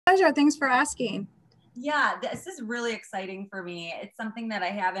pleasure. Thanks for asking. Yeah, this is really exciting for me. It's something that I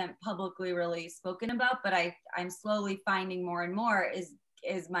haven't publicly really spoken about, but I'm slowly finding more and more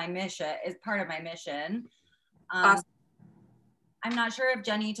is my mission, is part of my mission. Awesome. I'm not sure if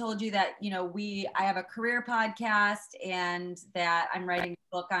Jenny told you that, I have a career podcast and that I'm writing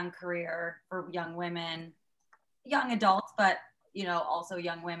a book on career for young women, young adults, but, also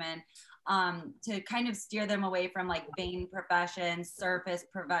young women, to kind of steer them away from like vain professions, surface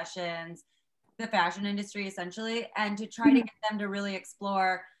professions, the fashion industry essentially, and to try to get them to really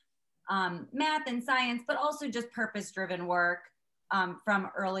explore math and science, but also just purpose-driven work from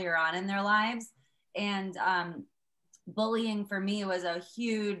earlier on in their lives. And bullying for me was a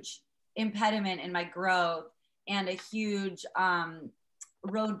huge impediment in my growth and a huge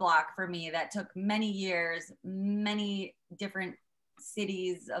roadblock for me that took many years, many different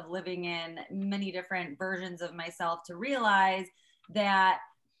cities of living in, many different versions of myself to realize that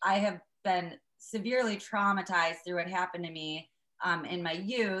I have been severely traumatized through what happened to me in my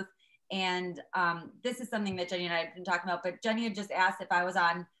youth. And this is something that Jenny and I have been talking about, but Jenny had just asked if I was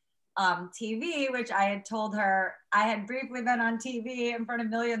on TV, which I had told her I had briefly been on TV in front of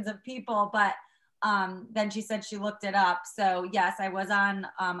millions of people, but then she said she looked it up. So yes, I was on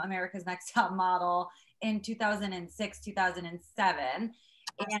America's Next Top Model in 2006, 2007.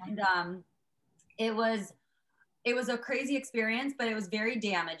 Awesome. And it was a crazy experience, but it was very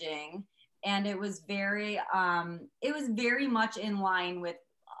damaging. And it was very much in line with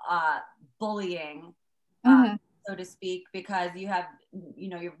bullying, so to speak, because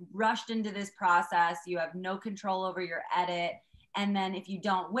you're rushed into this process. You have no control over your edit. And then if you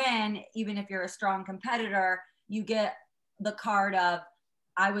don't win, even if you're a strong competitor, you get the card of,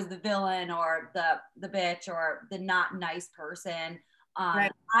 I was the villain or the bitch or the not nice person.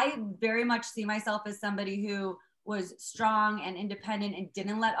 Right. I very much see myself as somebody who was strong and independent and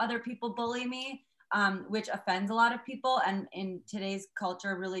didn't let other people bully me, which offends a lot of people. And in today's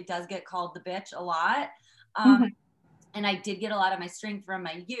culture really does get called the bitch a lot. And I did get a lot of my strength from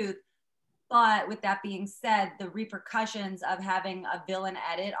my youth. But with that being said, the repercussions of having a villain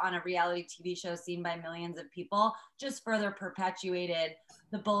edit on a reality TV show seen by millions of people just further perpetuated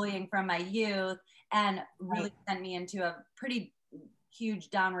the bullying from my youth and really sent me into a pretty huge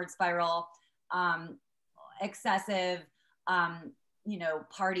downward spiral. Excessive,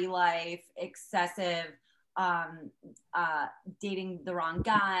 party life, excessive, dating the wrong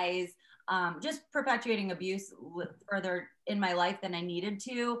guys, just perpetuating abuse further in my life than I needed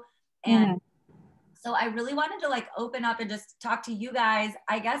to. And so I really wanted to open up and just talk to you guys.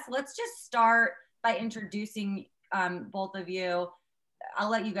 I guess let's just start by introducing both of you. I'll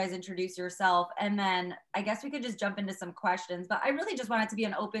let you guys introduce yourself, and then I guess we could just jump into some questions. But I really just want it to be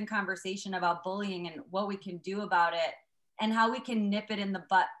an open conversation about bullying and what we can do about it and how we can nip it in the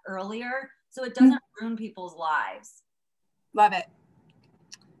butt earlier so it doesn't ruin people's lives. Love it.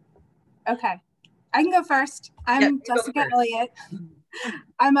 Okay, I can go first. I'm Jessica Elliott.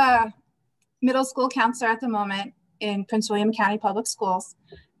 I'm a middle school counselor at the moment in Prince William County Public Schools,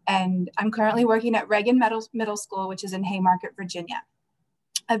 and I'm currently working at Reagan Middle School, which is in Haymarket, Virginia.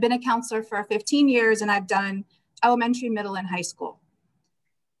 I've been a counselor for 15 years and I've done elementary, middle, and high school.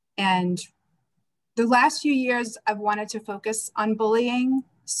 And the last few years I've wanted to focus on bullying.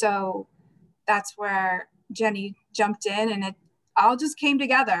 So that's where Jenny jumped in and it all just came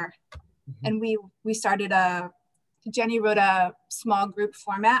together. And we started Jenny wrote a small group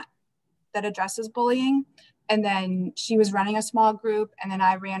format that addresses bullying. And then she was running a small group. And then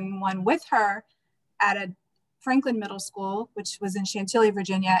I ran one with her at a Franklin Middle School, which was in Chantilly,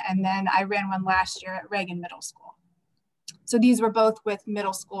 Virginia. And then I ran one last year at Reagan Middle School. So these were both with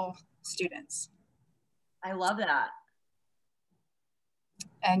middle school students. I love that.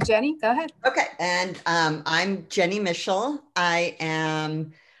 And Jenny, go ahead. Okay, and I'm Jenny MISCHEL. I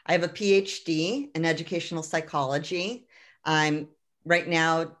have a PhD in educational psychology. I'm right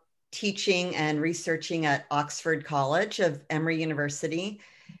now teaching and researching at Oxford College of Emory University.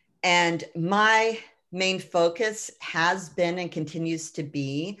 And my main focus has been and continues to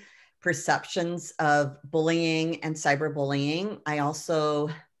be perceptions of bullying and cyberbullying. I also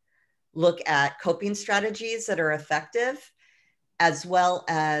look at coping strategies that are effective, as well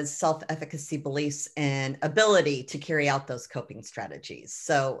as self-efficacy beliefs and ability to carry out those coping strategies.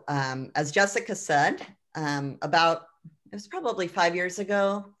 So as Jessica said, it was probably 4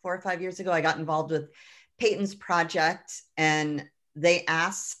 or 5 years ago, I got involved with Peyton's project, and they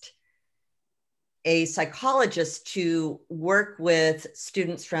asked a psychologist to work with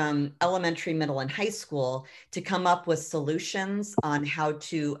students from elementary, middle, and high school to come up with solutions on how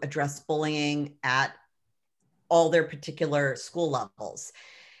to address bullying at all their particular school levels.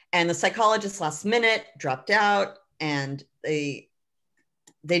 And the psychologist last minute dropped out, and they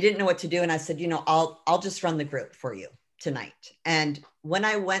didn't know what to do. And I said, you know, I'll just run the group for you tonight. And when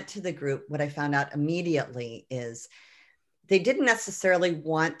I went to the group, what I found out immediately is they didn't necessarily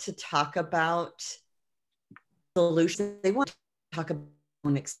want to talk about solutions. They want to talk about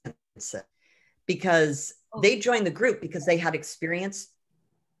own experiences, because they joined the group because they had experience.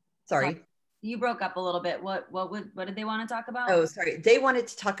 Sorry. You broke up a little bit. What did they want to talk about? Oh, sorry. They wanted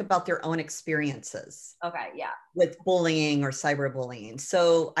to talk about their own experiences. Okay, yeah. With bullying or cyberbullying.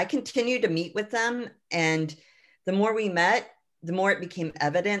 So I continued to meet with them, and the more we met, the more it became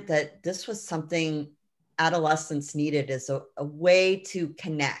evident that this was something adolescents needed, as a way to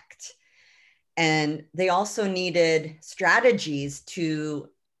connect. And they also needed strategies to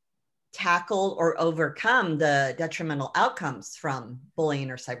tackle or overcome the detrimental outcomes from bullying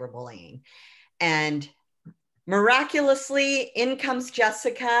or cyberbullying. And miraculously, in comes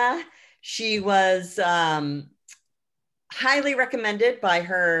Jessica. She was highly recommended by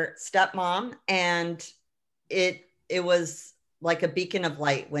her stepmom, and it was like a beacon of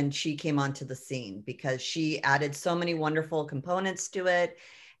light when she came onto the scene, because she added so many wonderful components to it,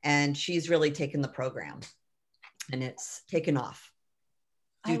 and she's really taken the program, and it's taken off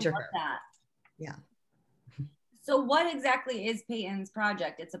due to her. That. Yeah. So what exactly is Peyton's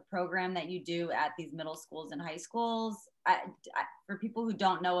project? It's a program that you do at these middle schools and high schools. For people who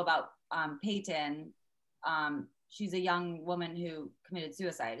don't know about Peyton, she's a young woman who committed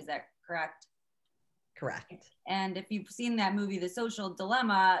suicide. Is that correct? Correct. And if you've seen that movie, The Social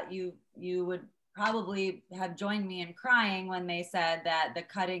Dilemma, you would probably have joined me in crying when they said that the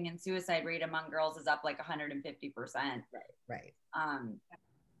cutting and suicide rate among girls is up like 150%. Right.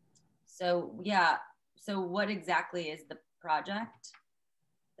 So yeah. So what exactly is the project,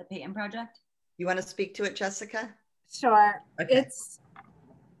 the Peyton project? You want to speak to it, Jessica? Sure. Okay.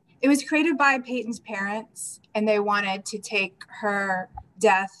 It was created by Peyton's parents, and they wanted to take her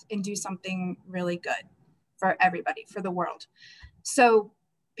death and do something really good for everybody, for the world. So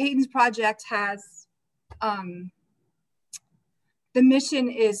Peyton's project has, the mission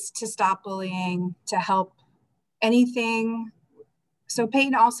is to stop bullying, to help anything. So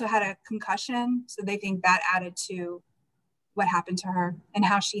Peyton also had a concussion, so they think that added to what happened to her and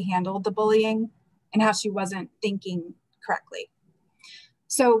how she handled the bullying and how she wasn't thinking correctly.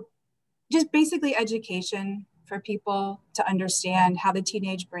 So just basically education for people to understand how the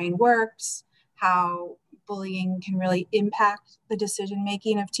teenage brain works, how bullying can really impact the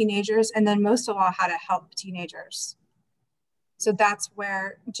decision-making of teenagers, and then most of all, how to help teenagers. So that's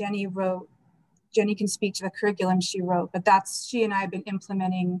where Jenny can speak to the curriculum she wrote, but she and I have been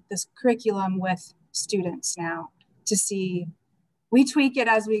implementing this curriculum with students now to see, we tweak it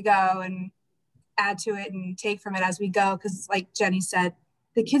as we go and add to it and take from it as we go. Cause like Jenny said,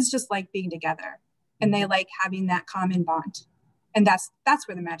 the kids just like being together and they like having that common bond. And that's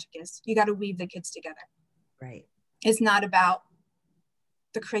where the magic is. You got to weave the kids together. Right. It's not about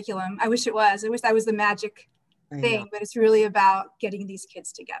the curriculum. I wish it was. I wish that was the magic thing, but it's really about getting these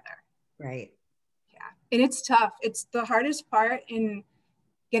kids together. Right. And it's tough. It's the hardest part in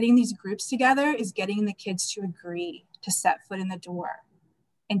getting these groups together is getting the kids to agree to set foot in the door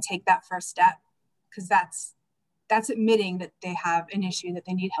and take that first step. Because that's admitting that they have an issue that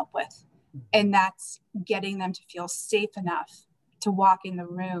they need help with. And that's getting them to feel safe enough to walk in the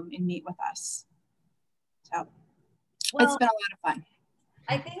room and meet with us. So it's been a lot of fun.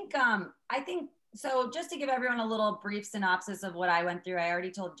 I think so. Just to give everyone a little brief synopsis of what I went through, I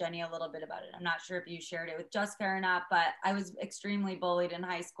already told Jenny a little bit about it. I'm not sure if you shared it with Jessica or not, but I was extremely bullied in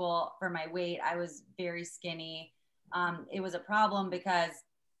high school for my weight. I was very skinny. It was a problem because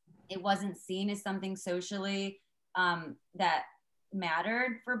it wasn't seen as something socially that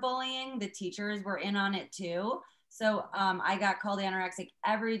mattered for bullying. The teachers were in on it too. So I got called anorexic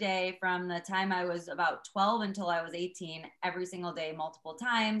every day from the time I was about 12 until I was 18, every single day, multiple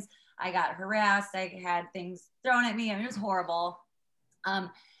times. I got harassed. I had things thrown at me. I mean, it was horrible.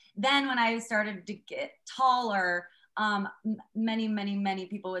 Then when I started to get taller, many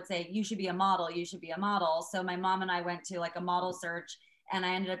people would say, you should be a model. You should be a model. So my mom and I went to like a model search, and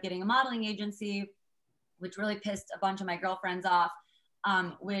I ended up getting a modeling agency, which really pissed a bunch of my girlfriends off,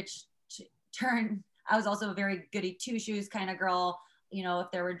 which turned, I was also a very goody two shoes kind of girl. You know,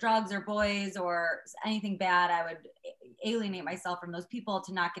 if there were drugs or boys or anything bad, I would alienate myself from those people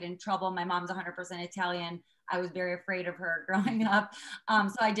to not get in trouble. My mom's 100% Italian. I was very afraid of her growing up.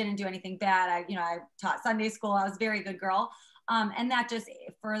 So I didn't do anything bad. I taught Sunday school. I was a very good girl. And that just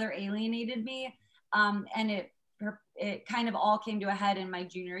further alienated me. And it kind of all came to a head in my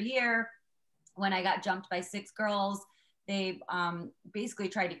junior year when I got jumped by 6 girls They basically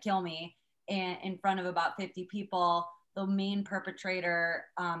tried to kill me in front of about 50 people. The main perpetrator,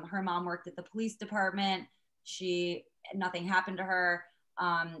 her mom worked at the police department. Nothing happened to her.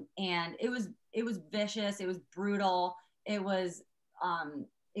 And it was vicious. It was brutal. It was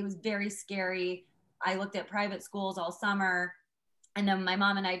very scary. I looked at private schools all summer, and then my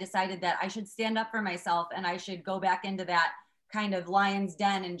mom and I decided that I should stand up for myself and I should go back into that kind of lion's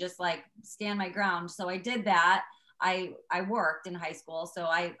den and just like stand my ground. So I did that. I worked in high school, so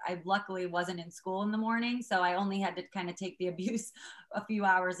I luckily wasn't in school in the morning, so I only had to kind of take the abuse a few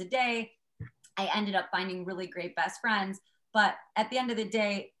hours a day. I ended up finding really great best friends, but at the end of the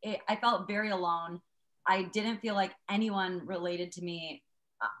day, I felt very alone. I didn't feel like anyone related to me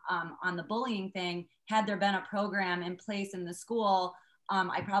on the bullying thing. Had there been a program in place in the school,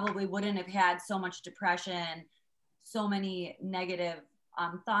 I probably wouldn't have had so much depression, so many negative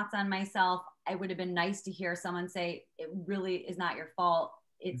thoughts on myself. It would have been nice to hear someone say, it really is not your fault.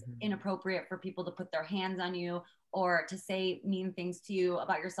 It's inappropriate for people to put their hands on you or to say mean things to you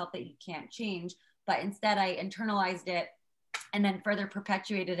about yourself that you can't change. But instead I internalized it and then further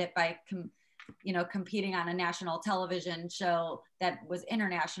perpetuated it by competing on a national television show that was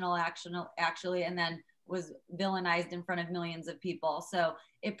international actually, and then was villainized in front of millions of people. So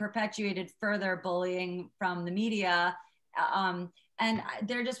it perpetuated further bullying from the media. And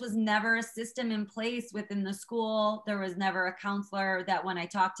there just was never a system in place within the school. There was never a counselor that when I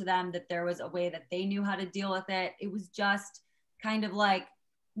talked to them, that there was a way that they knew how to deal with it. It was just kind of like,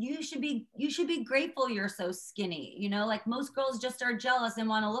 you should be grateful you're so skinny. You know, like most girls just are jealous and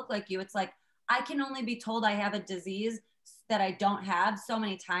want to look like you. It's like, I can only be told I have a disease that I don't have so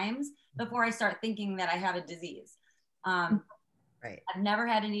many times before I start thinking that I have a disease. Right. I've never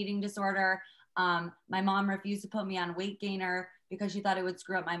had an eating disorder. My mom refused to put me on weight gainer because she thought it would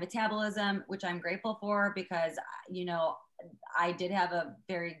screw up my metabolism, which I'm grateful for because, you know, I did have a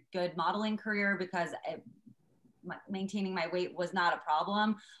very good modeling career because maintaining my weight was not a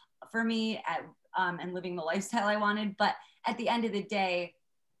problem for me and living the lifestyle I wanted. But at the end of the day,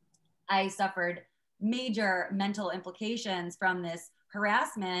 I suffered major mental implications from this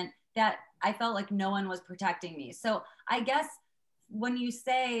harassment that I felt like no one was protecting me. So I guess when you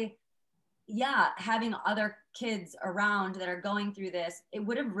say, yeah, having other kids around that are going through this, it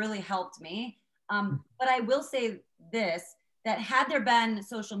would have really helped me. But I will say this, that had there been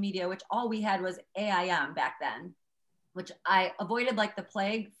social media, which all we had was AIM back then, which I avoided like the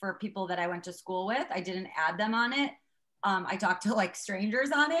plague for people that I went to school with. I didn't add them on it. I talked to like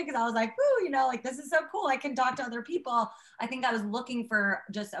strangers on it because I was like, ooh, you know, like this is so cool. I can talk to other people. I think I was looking for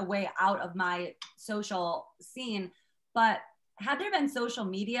just a way out of my social scene. But had there been social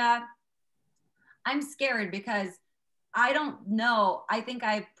media, I'm scared because I don't know. I think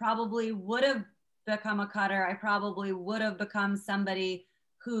I probably would have become a cutter. I probably would have become somebody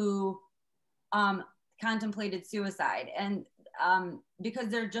who contemplated suicide. And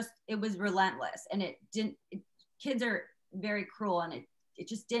because it was relentless and kids are very cruel and it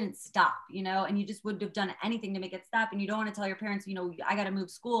just didn't stop, you know, and you just wouldn't have done anything to make it stop. And you don't want to tell your parents, you know, I got to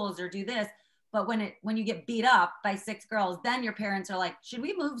move schools or do this. But when you get beat up by 6 girls, then your parents are like, should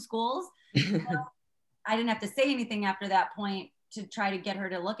we move schools? You know, I didn't have to say anything after that point to try to get her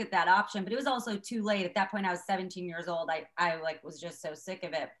to look at that option, but it was also too late. At that point, I was 17 years old. I like was just so sick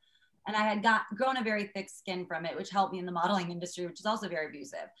of it. And I had grown a very thick skin from it, which helped me in the modeling industry, which is also very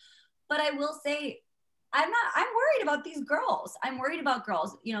abusive. But I will say, I'm worried about these girls. I'm worried about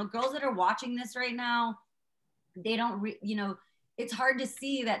girls, you know, girls that are watching this right now. They don't, you know, it's hard to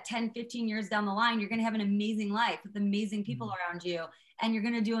see that 10, 15 years down the line, you're going to have an amazing life with amazing people around you. And you're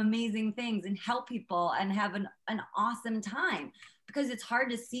going to do amazing things and help people and have an awesome time, because it's hard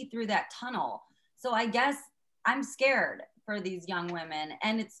to see through that tunnel. So I guess I'm scared for these young women.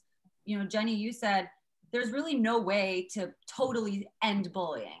 And it's, you know, Jenny, you said there's really no way to totally end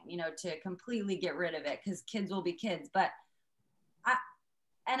bullying, you know, to completely get rid of it, because kids will be kids. But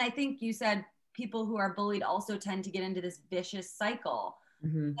I think you said people who are bullied also tend to get into this vicious cycle.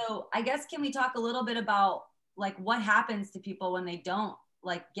 So I guess, can we talk a little bit about like what happens to people when they don't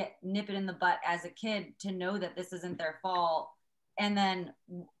like nip it in the butt as a kid to know that this isn't their fault? And then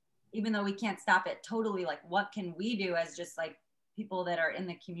even though we can't stop it totally, like what can we do as just like people that are in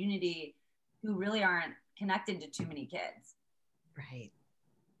the community who really aren't connected to too many kids? Right.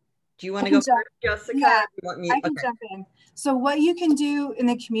 Do you want to go first, Jessica? Yeah, I can jump in. So what you can do in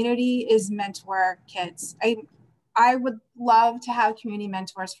the community is mentor kids. I would love to have community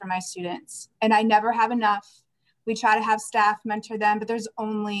mentors for my students, and I never have enough. We try to have staff mentor them, but there's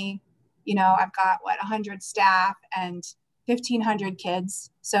only, you know, I've got 100 staff and 1,500 kids.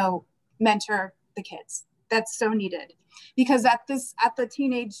 So mentor the kids. that's so needed, because in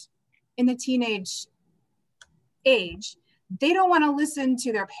the teenage age, they don't want to listen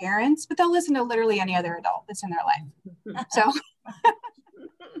to their parents, but they'll listen to literally any other adult that's in their life. So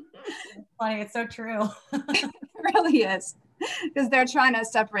funny, it's so true. It really is, because they're trying to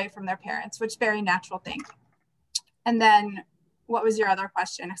separate from their parents, which is a very natural thing. And then what was your other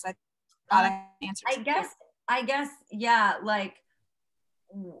question? Because I thought I answered. I guess, yeah, like,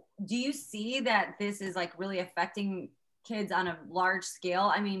 do you see that this is like really affecting kids on a large scale?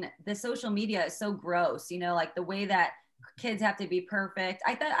 I mean, the social media is so gross, you know, like the way that kids have to be perfect.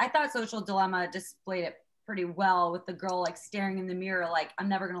 I thought Social Dilemma displayed it pretty well with the girl like staring in the mirror, like, I'm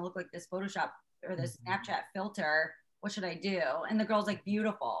never gonna look like this Photoshop or this Snapchat filter. What should I do? And the girl's like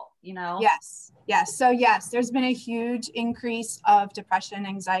beautiful, you know? Yes. So yes, there's been a huge increase of depression,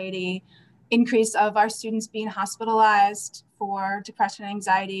 anxiety, increase of our students being hospitalized for depression,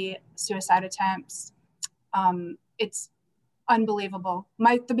 anxiety, suicide attempts. It's unbelievable.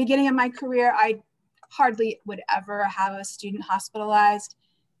 The beginning of my career, I hardly would ever have a student hospitalized.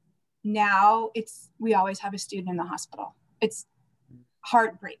 Now we always have a student in the hospital. It's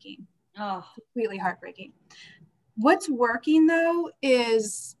heartbreaking. Oh, completely heartbreaking. What's working though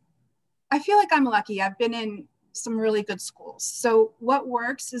is, I feel like I'm lucky. I've been in some really good schools. So what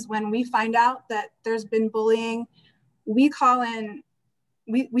works is when we find out that there's been bullying, we call in,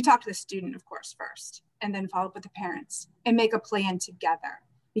 we talk to the student, of course, first, and then follow up with the parents and make a plan together.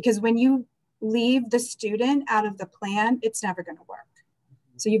 Because when you leave the student out of the plan, it's never going to work.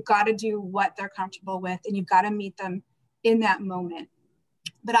 So you've got to do what they're comfortable with, and you've got to meet them in that moment.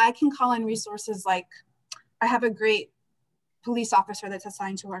 But I can call in resources like, I have a great police officer that's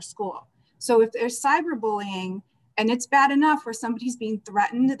assigned to our school. So if there's cyberbullying and it's bad enough where somebody's being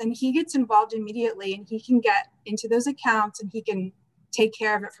threatened, then he gets involved immediately, and he can get into those accounts and he can take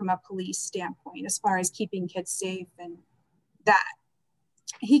care of it from a police standpoint as far as keeping kids safe and that.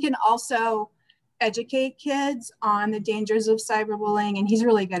 He can also educate kids on the dangers of cyberbullying, and he's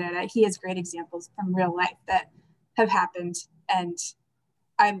really good at it. He has great examples from real life that have happened, and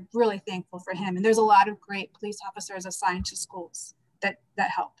I'm really thankful for him. And there's a lot of great police officers assigned to schools that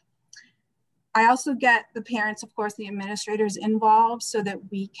help. I also get the parents, of course, the administrators involved, so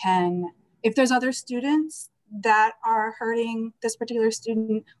that we can, if there's other students that are hurting this particular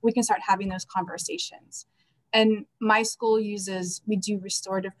student, we can start having those conversations. And my school we do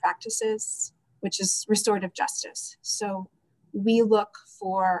restorative practices, which is restorative justice. So we look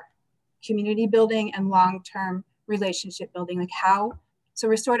for community building and long-term relationship building, like so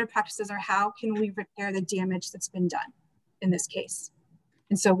restorative practices are how can we repair the damage that's been done in this case.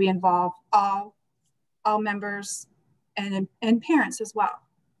 And so we involve all members and parents as well.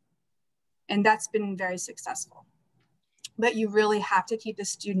 And that's been very successful. But you really have to keep the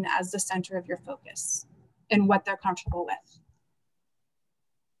student as the center of your focus and what they're comfortable with.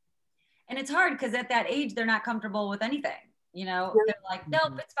 And it's hard because at that age, they're not comfortable with anything. You know, they're like,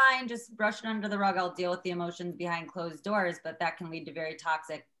 nope, it's fine. Just brush it under the rug. I'll deal with the emotions behind closed doors. But that can lead to very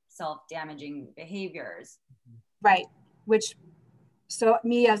toxic, self-damaging behaviors. Right. So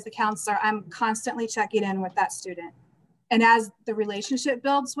me as the counselor, I'm constantly checking in with that student. And as the relationship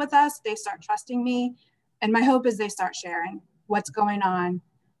builds with us, they start trusting me. And my hope is they start sharing what's going on.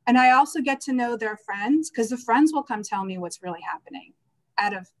 And I also get to know their friends, because the friends will come tell me what's really happening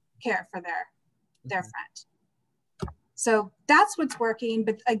out of care for their friend. So that's what's working.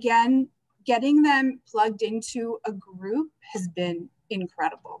 But again, getting them plugged into a group has been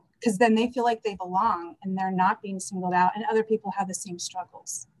incredible, because then they feel like they belong and they're not being singled out, and other people have the same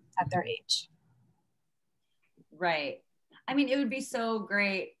struggles at their age. Right. I mean, it would be so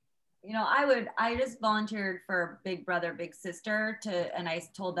great. You know, I just volunteered for Big Brother, Big Sister and I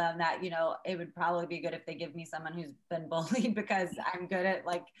told them that, you know, it would probably be good if they give me someone who's been bullied, because I'm good at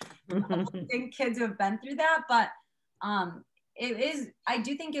like kids who have been through that. But I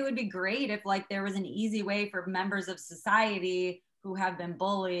do think it would be great if like there was an easy way for members of society who have been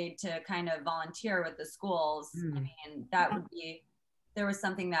bullied to kind of volunteer with the schools. I mean, that would be, there was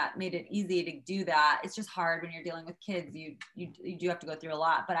something that made it easy to do that. It's just hard when you're dealing with kids. You do have to go through a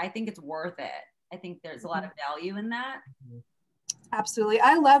lot, but I think it's worth it. I think there's a lot of value in that. Absolutely.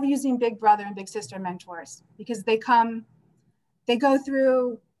 I love using Big Brother and Big Sister mentors, because they go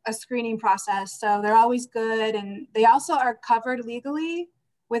through a screening process. So they're always good. And they also are covered legally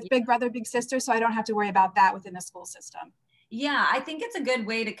with Big Brother, Big Sister. So I don't have to worry about that within the school system. Yeah, I think it's a good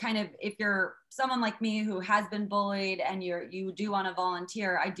way to kind of, if you're someone like me who has been bullied and you do want to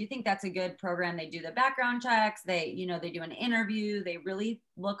volunteer, I do think that's a good program. They do the background checks, they do an interview, they really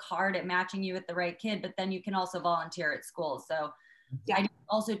look hard at matching you with the right kid, but then you can also volunteer at school. So Yeah. I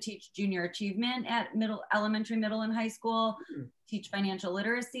also teach junior achievement at elementary, middle, and high school. Teach financial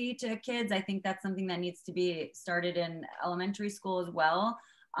literacy to kids. I think that's something that needs to be started in elementary school as well.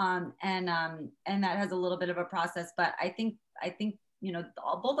 And that has a little bit of a process, but I think you know,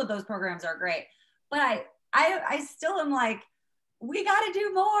 both of those programs are great. But I still am like, we got to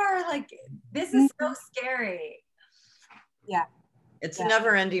do more. Like, this is so scary. Yeah. It's a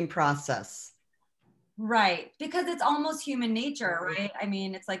never-ending process. Right. Because it's almost human nature, right? I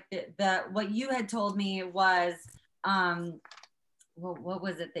mean, it's like the what you had told me was, what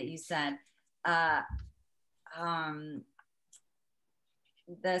was it that you said?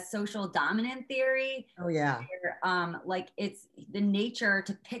 The social dominant theory. Oh yeah. Where, like, it's the nature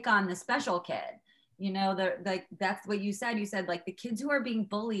to pick on the special kid. You know, like, that's what you said. You said, like, the kids who are being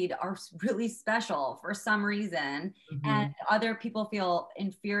bullied are really special for some reason, and other people feel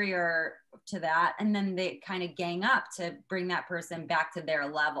inferior to that, and then they kind of gang up to bring that person back to their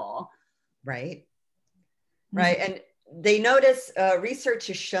level. Right. Right. And they notice research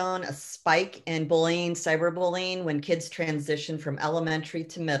has shown a spike in bullying, cyberbullying, when kids transition from elementary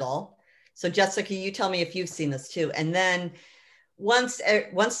to middle. So Jessica, you tell me if you've seen this too. And then once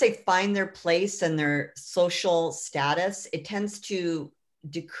they find their place and their social status, it tends to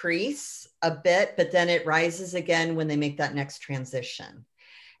decrease a bit, but then it rises again when they make that next transition.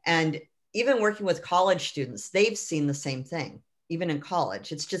 And even working with college students, they've seen the same thing. Even in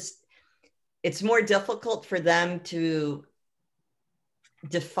college, it's more difficult for them to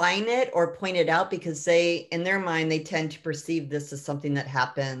define it or point it out, because in their mind, they tend to perceive this as something that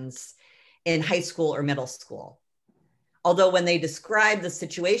happens in high school or middle school. Although when they describe the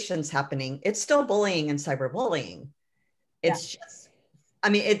situations happening, it's still bullying and cyberbullying. It's just, I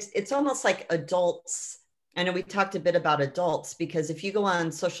mean, it's almost like adults. I know we talked a bit about adults, because if you go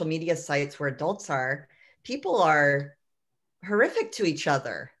on social media sites where adults are, people are horrific to each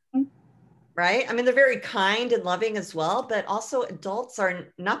other, right? I mean, they're very kind and loving as well, but also adults are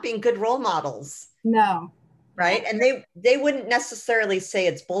not being good role models. No. Right. And they wouldn't necessarily say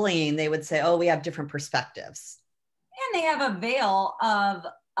it's bullying. They would say, oh, we have different perspectives. And they have a veil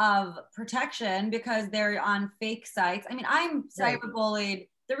of protection because they're on fake sites. I mean, I'm cyberbullied.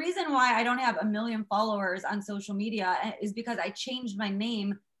 The reason why I don't have 1 million followers on social media is because I changed my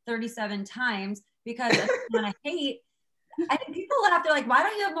name 37 times, because I want to hate. I think people laugh. They're like, why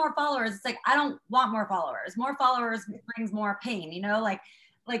don't you have more followers? It's like, I don't want more followers. More followers brings more pain, you know, like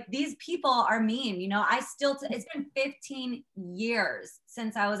these people are mean, you know. It's been 15 years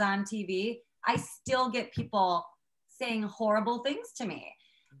since I was on TV. I still get people saying horrible things to me.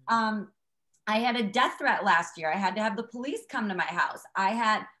 I had a death threat last year. I had to have the police come to my house.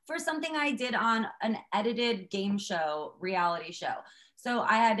 For something I did on an edited game show, reality show. So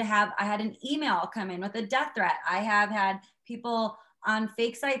I had an email come in with a death threat. I have had people on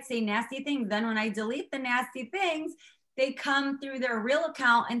fake sites say nasty things. Then when I delete the nasty things, they come through their real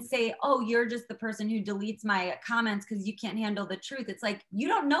account and say, oh, you're just the person who deletes my comments because you can't handle the truth. It's like, you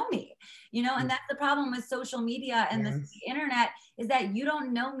don't know me, you know. And that's the problem with social media and the internet, is that you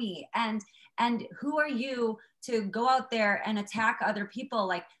don't know me. And who are you to go out there and attack other people?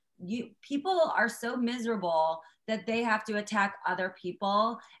 Like, people are so miserable that they have to attack other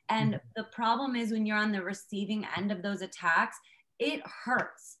people. And the problem is, when you're on the receiving end of those attacks, it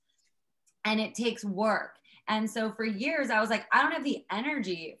hurts and it takes work. And so for years, I was like, I don't have the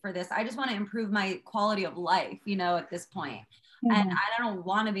energy for this. I just want to improve my quality of life, you know, at this point. And I don't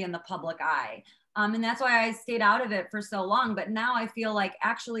want to be in the public eye. And that's why I stayed out of it for so long. But now I feel like,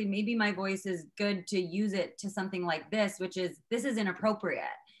 actually, maybe my voice is good to use it to something like this, this is inappropriate.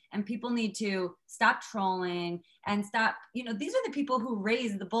 And people need to stop trolling and stop, you know, these are the people who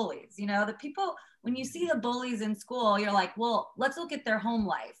raise the bullies, you know, the people, when you see the bullies in school, you're like, well, let's look at their home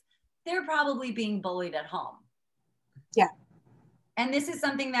life. They're probably being bullied at home. Yeah. And this is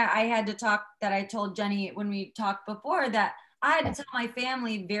something that I told Jenny when we talked before, that I had to tell my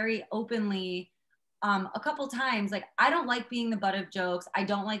family very openly a couple times, like, I don't like being the butt of jokes. I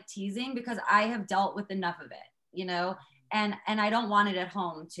don't like teasing, because I have dealt with enough of it, you know, and I don't want it at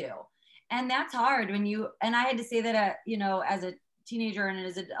home too. And that's hard and I had to say that, you know, as a teenager and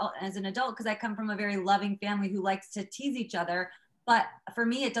as an adult, because I come from a very loving family who likes to tease each other. But for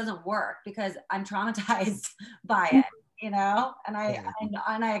me, it doesn't work, because I'm traumatized by it, you know, and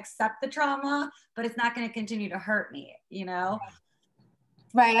I accept the trauma, but it's not going to continue to hurt me, you know?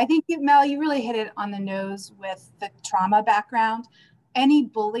 Right. I think, Mel, you really hit it on the nose with the trauma background. Any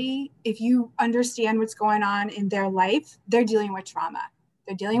bully, if you understand what's going on in their life, they're dealing with trauma.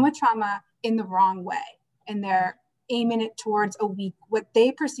 They're dealing with trauma in the wrong way. And they're aiming it towards what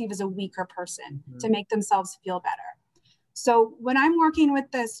they perceive as a weaker person to make themselves feel better. So when I'm working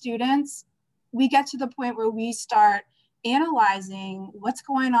with the students, we get to the point where we start analyzing what's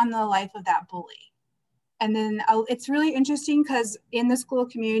going on in the life of that bully. And then it's really interesting because in the school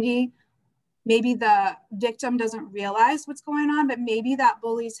community, maybe the victim doesn't realize what's going on, but maybe that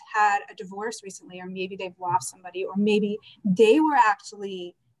bully's had a divorce recently, or maybe they've lost somebody, or maybe they were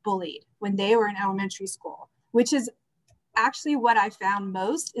actually bullied when they were in elementary school, which is actually what I found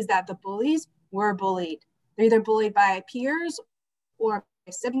most, is that the bullies were bullied. They're either bullied by peers or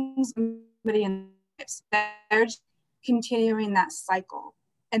by siblings, somebody in their lives. They're just continuing that cycle.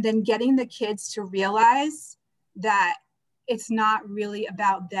 And then getting the kids to realize that it's not really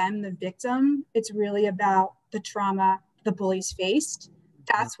about them, the victim. It's really about the trauma the bullies faced.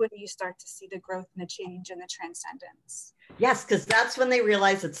 That's when you start to see the growth and the change and the transcendence. Yes, because that's when they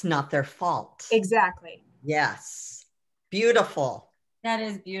realize it's not their fault. Exactly. Yes. Beautiful. That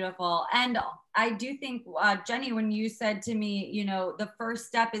is beautiful. And I do think, Jenny, when you said to me, you know, the first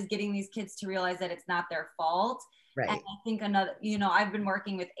step is getting these kids to realize that it's not their fault. Right. And I think another, you know, I've been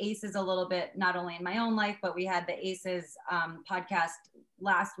working with ACEs a little bit, not only in my own life, but we had the ACEs podcast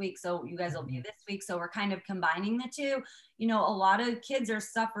last week. So you guys will be this week. So we're kind of combining the two. You know, a lot of kids are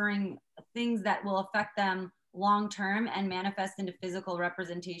suffering things that will affect them long-term and manifest into physical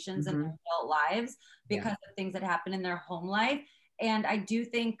representations in their adult lives because of things that happen in their home life. And I do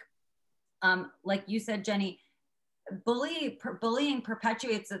think, like you said, Jenny, bullying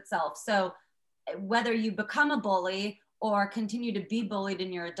perpetuates itself. So whether you become a bully or continue to be bullied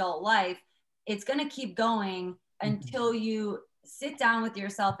in your adult life, it's going to keep going until you sit down with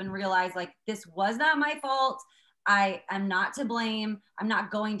yourself and realize, like, this was not my fault. I am not to blame. I'm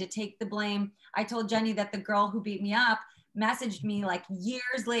not going to take the blame. I told Jenny that the girl who beat me up messaged me like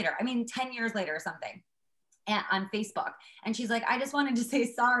years later, 10 years later or something, on Facebook. And she's like, I just wanted to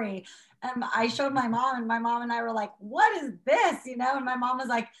say sorry. I showed my mom, and my mom and I were like, what is this? You know? And my mom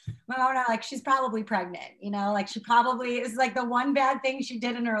and I were like, she's probably pregnant, you know, like she probably is like the one bad thing she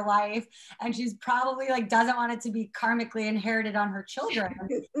did in her life. And she's probably like, doesn't want it to be karmically inherited on her children.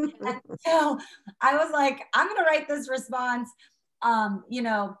 And so I was like, I'm going to write this response. You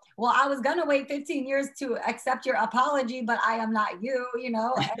know, well, I was going to wait 15 years to accept your apology, but I am not you, you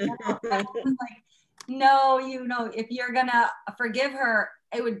know? And I was like, no, you know, if you're gonna forgive her,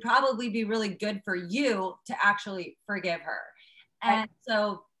 it would probably be really good for you to actually forgive her. And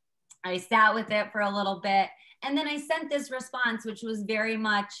so I sat with it for a little bit, and then I sent this response, which was very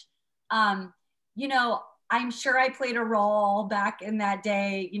much, you know, I'm sure I played a role back in that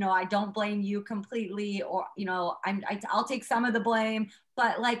day. You know, I don't blame you completely, or, you know, I'll take some of the blame,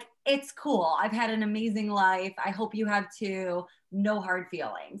 but like, it's cool. I've had an amazing life. I hope you have too. No hard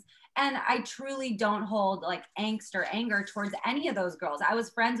feelings. And I truly don't hold like angst or anger towards any of those girls. I was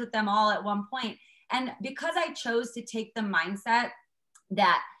friends with them all at one point. And because I chose to take the mindset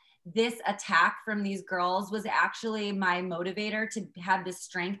that this attack from these girls was actually my motivator to have the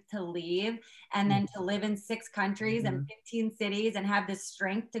strength to leave, and then to live in 6 countries and 15 cities and have this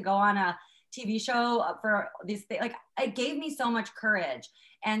strength to go on a TV show for these things, like, it gave me so much courage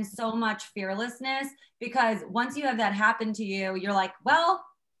and so much fearlessness, because once you have that happen to you, you're like, well,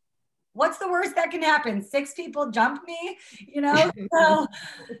 what's the worst that can happen? 6 people jump me, you know?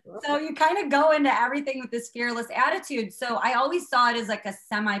 So you kind of go into everything with this fearless attitude. So I always saw it as like a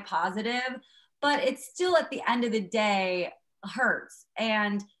semi-positive, but it's still at the end of the day hurts.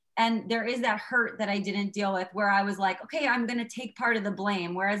 And there is that hurt that I didn't deal with, where I was like, okay, I'm going to take part of the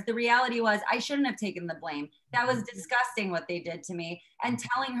blame. Whereas the reality was I shouldn't have taken the blame. That was disgusting what they did to me. And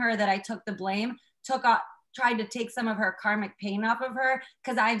telling her that I took the blame tried to take some of her karmic pain off of her,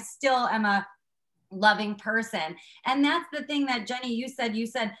 because I still am a loving person. And that's the thing that, Jenny, you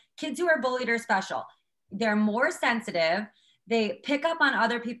said kids who are bullied are special. They're more sensitive. They pick up on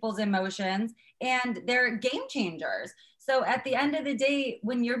other people's emotions, and they're game changers. So at the end of the day,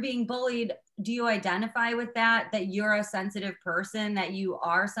 when you're being bullied, do you identify with that you're a sensitive person, that you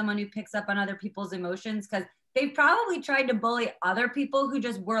are someone who picks up on other people's emotions? Because they've probably tried to bully other people who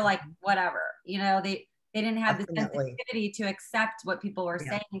just were like, whatever, you know, they didn't have the sensitivity to accept what people were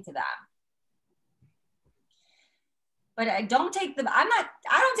saying to them. But I don't take the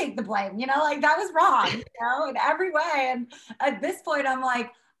blame, you know, like that was wrong, you know, in every way. And at this point, I'm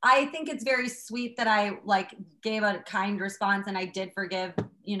like, I think it's very sweet that I like gave a kind response and I did forgive,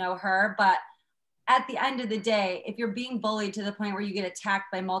 you know, her. But at the end of the day, if you're being bullied to the point where you get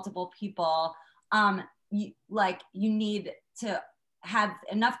attacked by multiple people, you need to have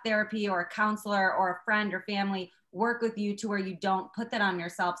enough therapy, or a counselor or a friend or family work with you to where you don't put that on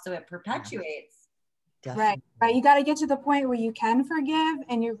yourself, so it perpetuates. Definitely. Right. You got to get to the point where you can forgive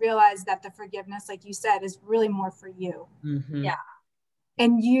and you realize that the forgiveness, like you said, is really more for you. Mm-hmm. Yeah.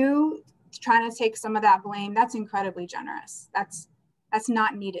 And you trying to take some of that blame, that's incredibly generous. That's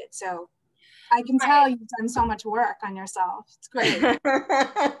not needed. So I can tell you've done so much work on yourself. It's great.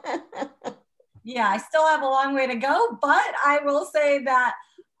 Yeah, I still have a long way to go, but I will say that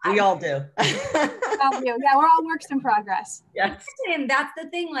we all do. Yeah, we're all works in progress. Yes. And that's the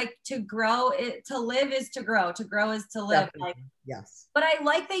thing, like to grow, to live is to grow is to live. Like, yes. But I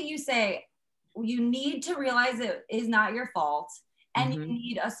like that you say you need to realize it is not your fault and you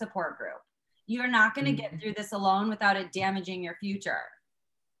need a support group. You're not going to get through this alone without it damaging your future.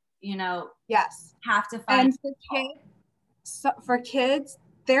 You know, yes, have to find. And for kids,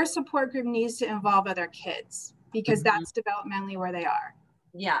 their support group needs to involve other kids because that's developmentally where they are.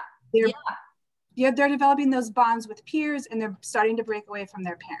 Yeah. They're developing those bonds with peers and they're starting to break away from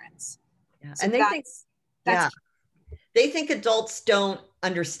their parents. Yeah. So and they think adults don't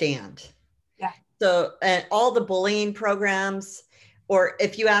understand. Yeah. So all the bullying programs, or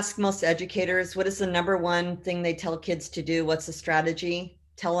if you ask most educators, what is the number one thing they tell kids to do? What's the strategy?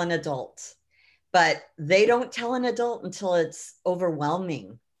 Tell an adult. But they don't tell an adult until it's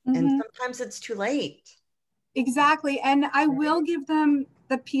overwhelming. And sometimes it's too late. Exactly. And I will give them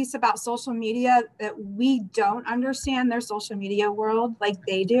the piece about social media that we don't understand their social media world like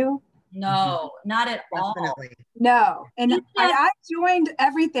they do. No, not at all. No. And I joined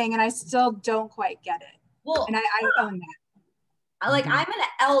everything and I still don't quite get it. Well, and I own that. I'm an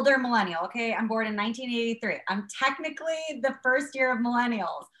elder millennial. Okay. I'm born in 1983. I'm technically the first year of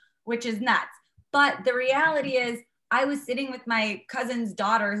millennials, which is nuts. But the reality is I was sitting with my cousin's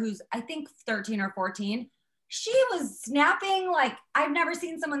daughter, who's I think 13 or 14. She was snapping like I've never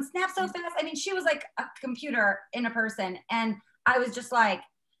seen someone snap so fast. I mean, she was like a computer in a person. And I was just like,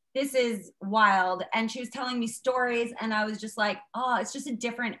 this is wild. And she was telling me stories. And I was just like, oh, it's just a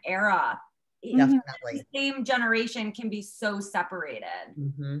different era. Definitely. The same generation can be so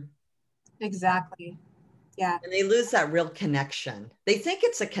separated. Exactly. Yeah. And they lose that real connection. They think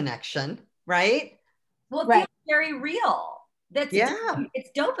it's a connection, right? Well, it feels very real. It's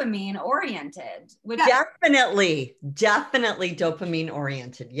dopamine oriented. Which definitely dopamine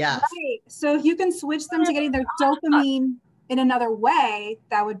oriented. Yes. Right. So if you can switch them to getting their dopamine in another way,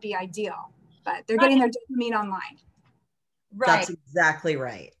 that would be ideal. But they're getting their dopamine online. Right. That's exactly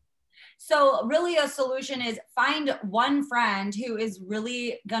right. So really a solution is find one friend who is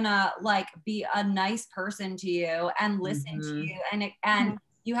really gonna like be a nice person to you and listen to you and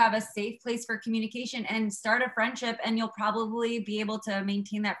you have a safe place for communication and start a friendship and you'll probably be able to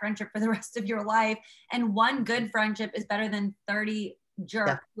maintain that friendship for the rest of your life. And one good friendship is better than 30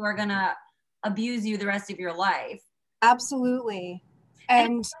 jerks who are gonna abuse you the rest of your life. Absolutely.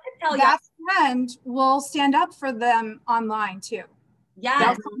 And that friend will stand up for them online too.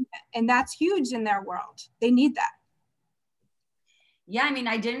 Yeah. And that's huge in their world. They need that. Yeah, I mean,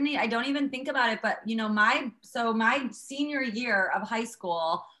 I don't even think about it, but you know, my senior year of high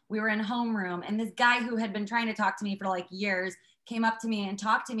school, we were in homeroom and this guy who had been trying to talk to me for like years came up to me and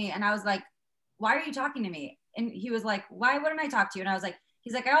talked to me. And I was like, why are you talking to me? And he was like, why wouldn't I talk to you? And I was like,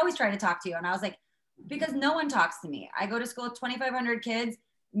 he's like, I always try to talk to you. And I was like, because no one talks to me. I go to school with 2,500 kids.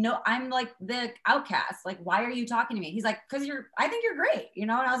 No, I'm like the outcast. Like, why are you talking to me? He's like, because I think you're great. You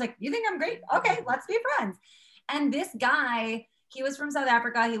know? And I was like, you think I'm great? Okay, let's be friends. And this guy, he was from South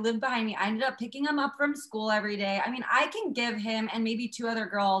Africa. He lived behind me. I ended up picking him up from school every day. I mean, I can give him and maybe two other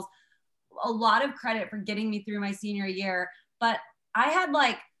girls a lot of credit for getting me through my senior year. But I had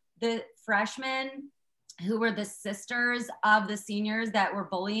like the freshmen who were the sisters of the seniors that were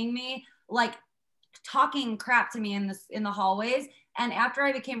bullying me, like talking crap to me in the hallways. And after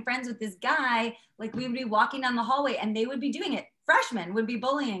I became friends with this guy, like we would be walking down the hallway and they would be doing it. Freshmen would be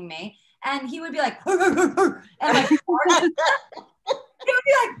bullying me. And he would be like, and like, he would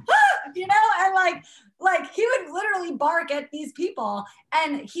be like, you know, and like he would literally bark at these people.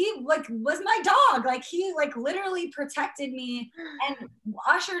 And he like was my dog. Like he like literally protected me and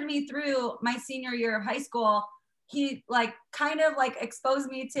ushered me through my senior year of high school. He like kind of like exposed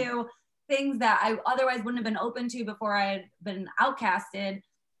me to things that I otherwise wouldn't have been open to before I had been outcasted.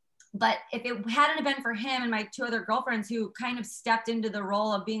 But if it hadn't been for him and my two other girlfriends who kind of stepped into the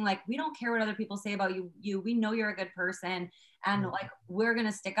role of being like, we don't care what other people say about you, we know you're a good person and like, we're going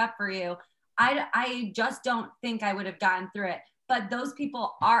to stick up for you. I just don't think I would have gotten through it. But those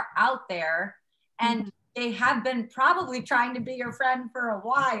people are out there and they have been probably trying to be your friend for a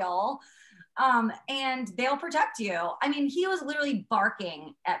while. And they'll protect you. I mean, he was literally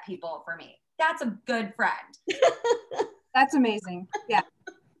barking at people for me. That's a good friend. That's amazing. Yeah.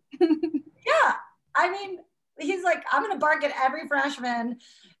 Yeah. I mean, he's like, I'm going to bark at every freshman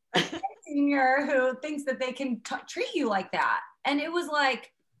senior who thinks that they can treat you like that. And it was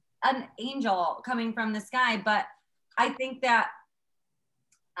like an angel coming from the sky. But I think that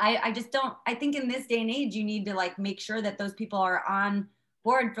I just don't, I think in this day and age, you need to like make sure that those people are on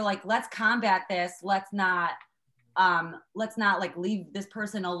board for like, let's combat this. Let's not like leave this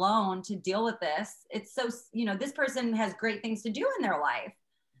person alone to deal with this. It's so, you know, this person has great things to do in their life.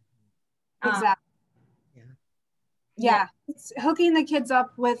 Exactly. Yeah. It's hooking the kids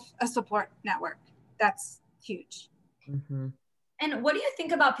up with a support network. That's huge. Mm-hmm. And what do you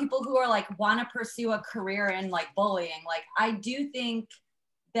think about people who are like, want to pursue a career in like bullying? Like, I do think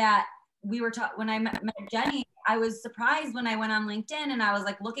that we were taught, when I met Jenny, I was surprised when I went on LinkedIn and I was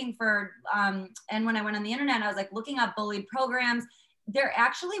like looking for, and when I went on the internet, I was like looking up bullied programs. There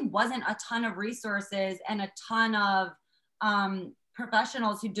actually wasn't a ton of resources and a ton of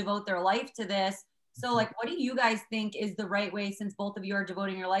professionals who devote their life to this. So like, what do you guys think is the right way, since both of you are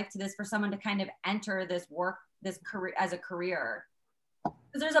devoting your life to this, for someone to kind of enter this work, this career as a career?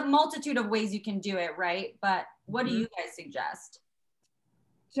 Because there's a multitude of ways you can do it, right? But what do you guys suggest?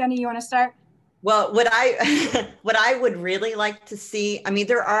 Jenny, you want to start? Well, what I would really like to see, I mean,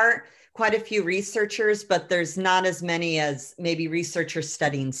 there are quite a few researchers, but there's not as many as maybe researchers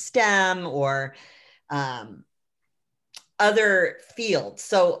studying STEM or other fields.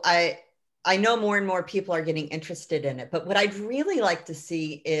 So I know more and more people are getting interested in it, but what I'd really like to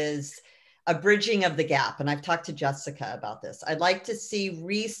see is a bridging of the gap. And I've talked to Jessica about this. I'd like to see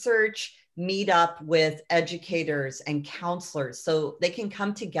research meet up with educators and counselors so they can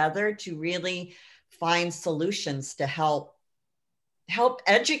come together to really find solutions to help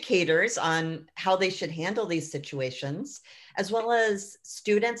educators on how they should handle these situations, as well as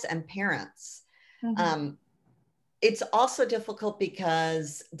students and parents. Mm-hmm. It's also difficult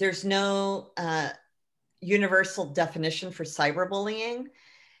because there's no universal definition for cyberbullying.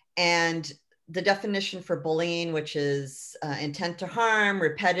 And the definition for bullying, which is intent to harm,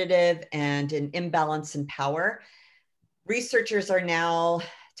 repetitive, and an imbalance in power. Researchers are now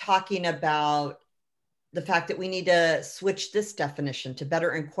talking about the fact that we need to switch this definition to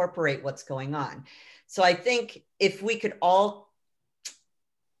better incorporate what's going on. So I think if we could all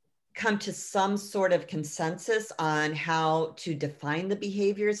come to some sort of consensus on how to define the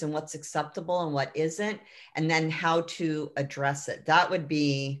behaviors and what's acceptable and what isn't, and then how to address it, that would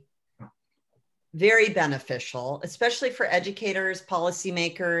be very beneficial, especially for educators,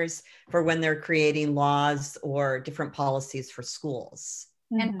 policymakers, for when they're creating laws or different policies for schools.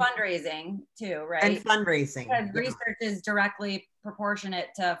 And fundraising too, right? And fundraising. Because research is directly proportionate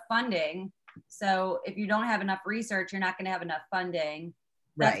to funding. So if you don't have enough research, you're not going to have enough funding.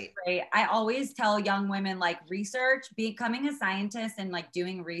 That's right. Great. I always tell young women, like, research, becoming a scientist and like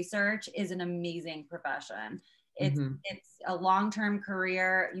doing research is an amazing profession. It's a long-term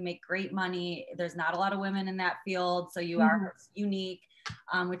career. You make great money. There's not a lot of women in that field. So you are unique,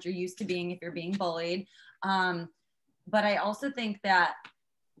 which you're used to being if you're being bullied. But I also think that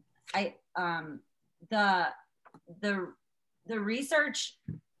the research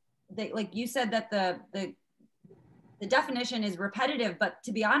that, like you said, that the definition is repetitive, but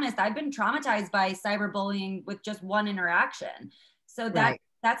to be honest, I've been traumatized by cyberbullying with just one interaction. So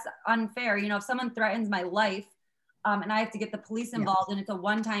that's unfair. You know, if someone threatens my life, and I have to get the police involved and it's a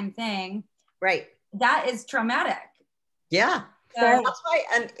one-time thing, right? That is traumatic. Yeah. So that's why,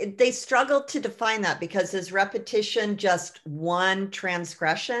 and they struggle to define that, because is repetition just one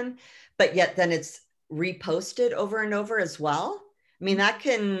transgression, but yet then it's reposted over and over as well? I mean, that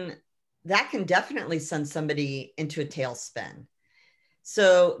can definitely send somebody into a tailspin.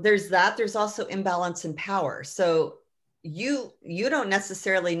 So there's that. There's also imbalance in power. So you don't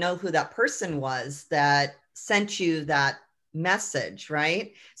necessarily know who that person was that sent you that message,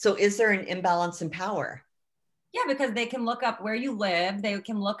 right? So is there an imbalance in power? Yeah, because they can look up where you live. They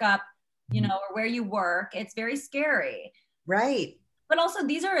can look up, you know, or where you work. It's very scary. Right. But also,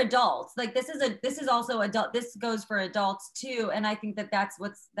 these are adults. Like, this is also adult. This goes for adults too. And I think that's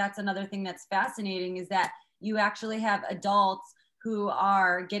another thing that's fascinating, is that you actually have adults who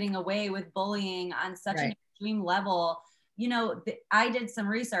are getting away with bullying on such an extreme level. You know, I did some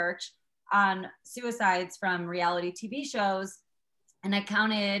research on suicides from reality TV shows, and I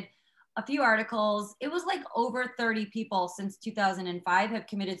counted a few articles. It was like over 30 people since 2005 have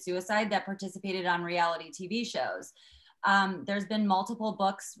committed suicide that participated on reality TV shows. There's been multiple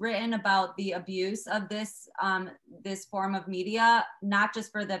books written about the abuse of this form of media, not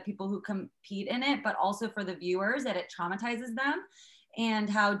just for the people who compete in it, but also for the viewers, that it traumatizes them, and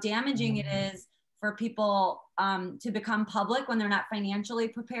how damaging it is for people to become public when they're not financially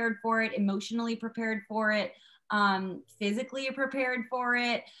prepared for it, emotionally prepared for it, physically prepared for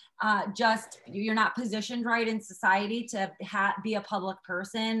it. Just you're not positioned right in society to be a public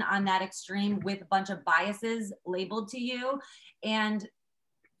person on that extreme with a bunch of biases labeled to you. And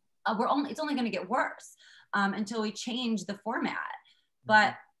it's only going to get worse until we change the format.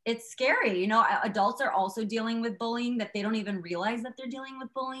 But it's scary. You know, adults are also dealing with bullying that they don't even realize that they're dealing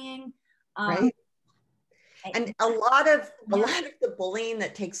with bullying. Right. And a lot of the bullying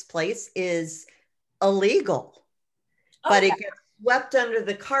that takes place is illegal, but it gets swept under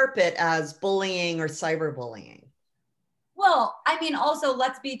the carpet as bullying or cyberbullying. Well, I mean, also,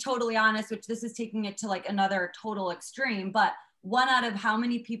 let's be totally honest, which this is taking it to like another total extreme, but 1 out of how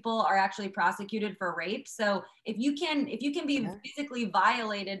many people are actually prosecuted for rape? So if you can be physically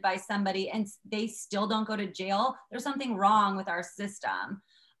violated by somebody and they still don't go to jail, there's something wrong with our system.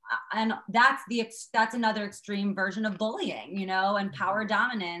 And that's another extreme version of bullying, you know, and power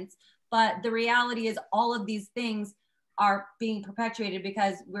dominance. But the reality is all of these things are being perpetuated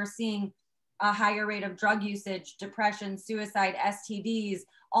because we're seeing a higher rate of drug usage, depression, suicide, STDs,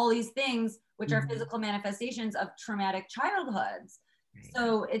 all these things, which are physical manifestations of traumatic childhoods. Right.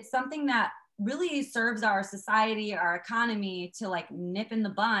 So it's something that really serves our society, our economy to like nip in the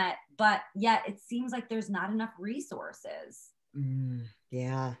butt, but yet it seems like there's not enough resources.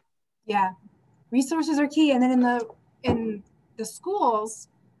 Yeah. Yeah. Resources are key. And then in the schools,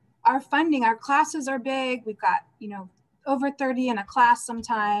 our funding, our classes are big. We've got, you know, over 30 in a class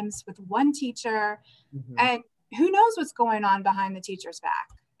sometimes with one teacher. And who knows what's going on behind the teacher's back.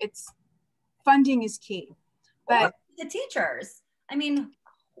 Funding is key. But the teachers, I mean,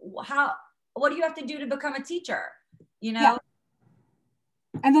 what do you have to do to become a teacher? You know? Yeah.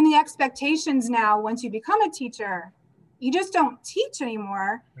 And then the expectations now, once you become a teacher, you just don't teach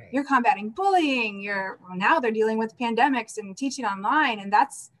anymore. Right. You're combating bullying. Now they're dealing with pandemics and teaching online. And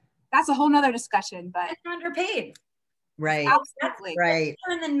that's a whole nother discussion, but they're underpaid. Right. Absolutely. Right.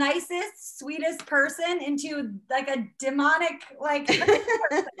 Turn the nicest, sweetest person into like a demonic, like this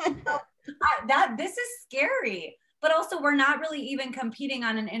is scary. But also we're not really even competing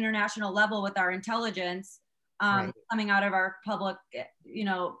on an international level with our intelligence coming out of our public, you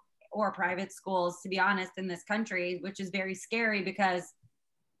know, or private schools, to be honest, in this country, which is very scary because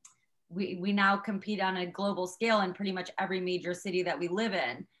we now compete on a global scale in pretty much every major city that we live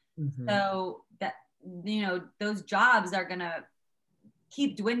in. So that, you know, those jobs are going to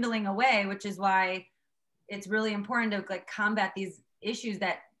keep dwindling away, which is why it's really important to like combat these issues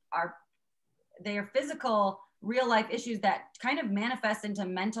that they are physical, real life issues that kind of manifest into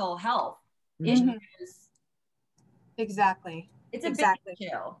mental health issues. Exactly. It's a big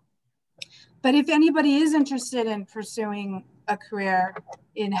issue. But if anybody is interested in pursuing a career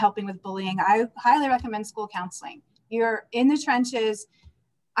in helping with bullying, I highly recommend school counseling. You're in the trenches.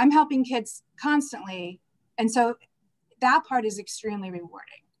 I'm helping kids constantly. And so that part is extremely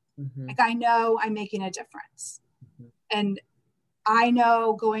rewarding. Like I know I'm making a difference. And I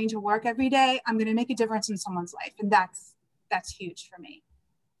know going to work every day, I'm going to make a difference in someone's life. And that's huge for me.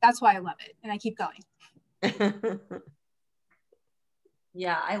 That's why I love it. And I keep going.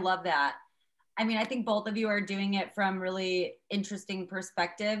 Yeah, I love that. I mean, I think both of you are doing it from really interesting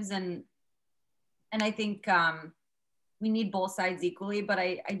perspectives. And I think we need both sides equally, but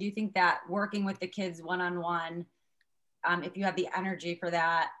I do think that working with the kids one-on-one, if you have the energy for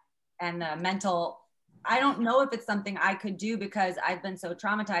that and the mental, I don't know if it's something I could do because I've been so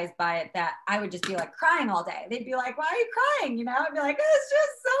traumatized by it that I would just be like crying all day. They'd be like, why are you crying? You know, I'd be like, it's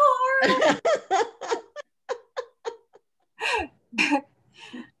just so horrible.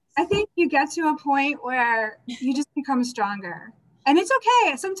 I think you get to a point where you just become stronger. And it's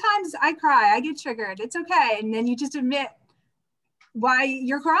okay. Sometimes I cry, I get triggered. It's okay. And then you just admit why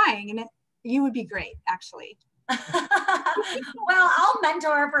you're crying. And you would be great, actually. Well, I'll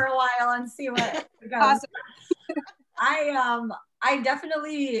mentor for a while and see what goes. Awesome. I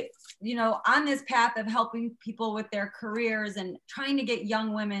definitely, you know, on this path of helping people with their careers and trying to get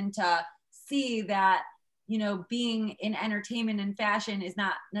young women to see that, you know, being in entertainment and fashion is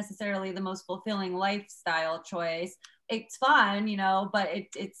not necessarily the most fulfilling lifestyle choice. It's fun, you know, but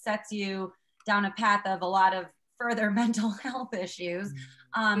it sets you down a path of a lot of further mental health issues.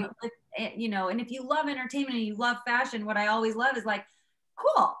 You know, and if you love entertainment and you love fashion, what I always love is like,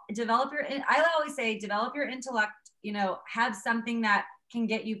 cool, I always say, develop your intellect, you know, have something that can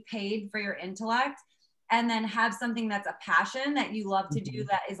get you paid for your intellect, and then have something that's a passion that you love to do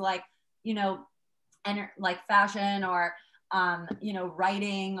that is like, you know, like fashion or, you know,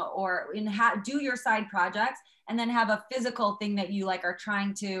 writing or do your side projects, and then have a physical thing that you like are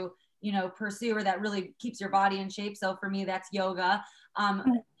trying to, pursue, or that really keeps your body in shape. So for me, that's yoga.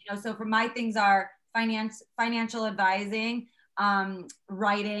 So for my things are financial advising,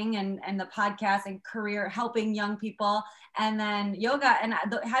 writing and the podcast and career, helping young people, and then yoga. And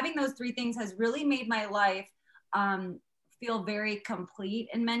having those three things has really made my life feel very complete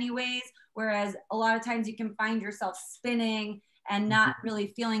in many ways. Whereas a lot of times you can find yourself spinning and not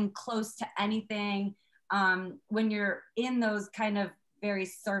really feeling close to anything when you're in those kind of very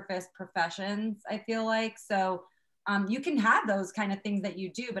surface professions, I feel like. So you can have those kind of things that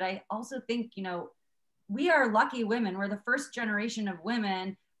you do, but I also think, we are lucky women. We're the first generation of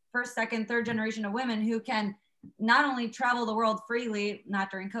women, first, second, third generation of women who can not only travel the world freely, not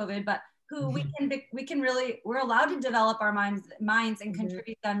during COVID, but who we're allowed to develop our minds and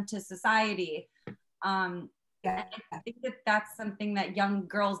contribute them to society. Yeah. I think that's something that young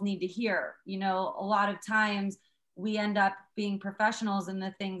girls need to hear. A lot of times we end up being professionals in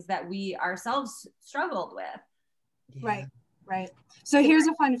the things that we ourselves struggled with. Yeah. Right. So here's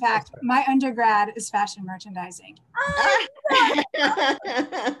a fun fact. My undergrad is fashion merchandising. I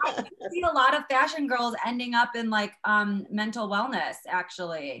see a lot of fashion girls ending up in like mental wellness,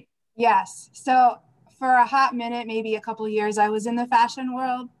 actually. Yes. So for a hot minute, maybe a couple of years, I was in the fashion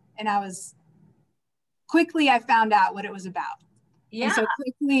world, and I found out what it was about. Yeah. And so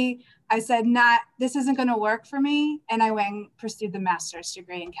quickly I said, this isn't going to work for me. And I went and pursued the master's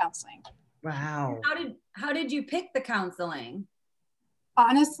degree in counseling. Wow. How did you pick the counseling?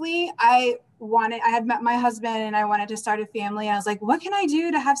 Honestly, I had met my husband and I wanted to start a family. I was like, what can I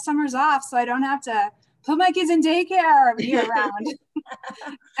do to have summers off so I don't have to put my kids in daycare year round?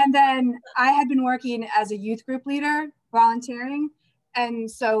 And then I had been working as a youth group leader, volunteering. And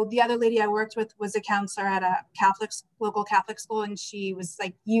so the other lady I worked with was a counselor at a local Catholic school. And she was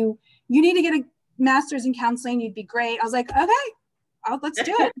like, you need to get a master's in counseling. You'd be great. I was like, okay, let's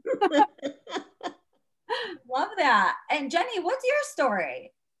do it. Love that. And Jenny, what's your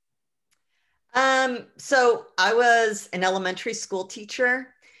story? So I was an elementary school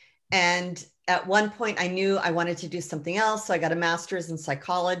teacher, and at one point I knew I wanted to do something else. So I got a master's in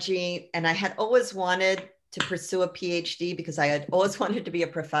psychology, and I had always wanted to pursue a PhD because I had always wanted to be a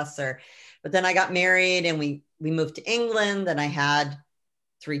professor. But then I got married and we moved to England. Then I had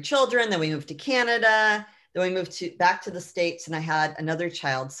 3 children. Then we moved to Canada. Then we moved back to the States, and I had another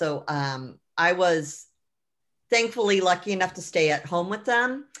child. So I was thankfully lucky enough to stay at home with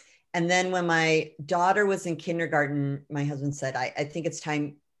them. And then when my daughter was in kindergarten, my husband said, I think it's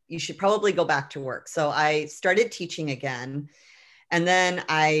time, you should probably go back to work. So I started teaching again. And then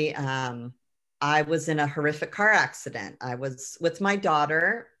I was in a horrific car accident. I was with my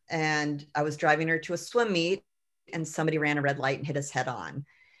daughter and I was driving her to a swim meet, and somebody ran a red light and hit us head on.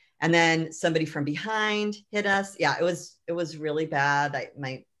 And then somebody from behind hit us. Yeah, it was really bad.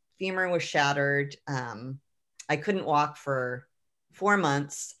 My femur was shattered. I couldn't walk for 4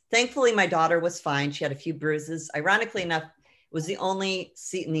 months. Thankfully, my daughter was fine. She had a few bruises. Ironically enough, it was the only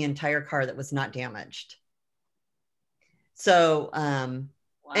seat in the entire car that was not damaged. So wow.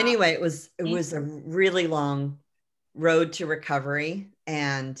 Anyway, it was a really long road to recovery.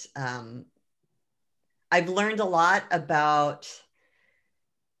 And I've learned a lot about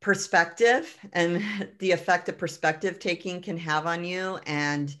perspective and the effect that perspective taking can have on you.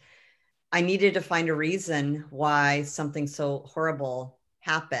 And I needed to find a reason why something so horrible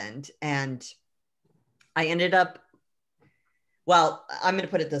happened. And I ended up, well, I'm going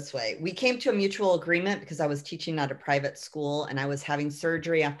to put it this way. We came to a mutual agreement because I was teaching at a private school and I was having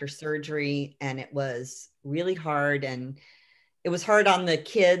surgery after surgery, and it was really hard. And it was hard on the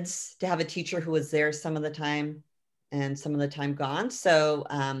kids to have a teacher who was there some of the time and some of the time gone. So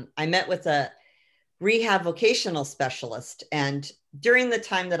I met with a rehab vocational specialist. And during the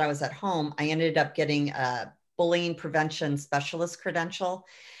time that I was at home, I ended up getting a bullying prevention specialist credential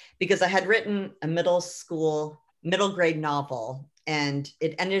because I had written a middle grade novel, and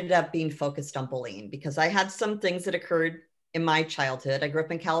it ended up being focused on bullying because I had some things that occurred in my childhood. I grew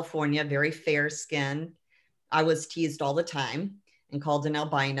up in California, very fair skin. I was teased all the time and called an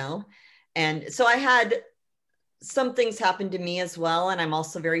albino. And so I had some things happened to me as well. And I'm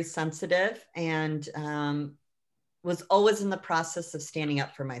also very sensitive and was always in the process of standing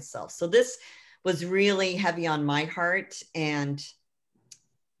up for myself. So this was really heavy on my heart. And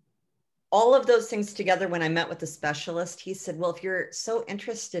all of those things together, when I met with the specialist, he said, well, if you're so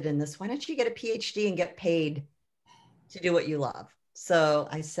interested in this, why don't you get a PhD and get paid to do what you love? So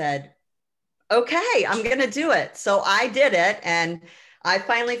I said, okay, I'm going to do it. So I did it. And I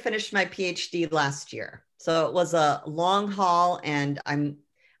finally finished my PhD last year. So it was a long haul, and I'm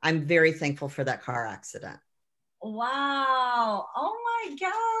very thankful for that car accident. Wow. Oh my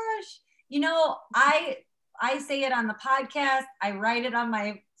gosh. You know, I say it on the podcast. I write it on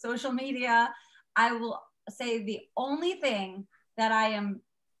my social media. I will say the only thing that I am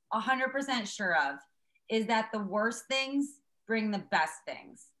 100% sure of is that the worst things bring the best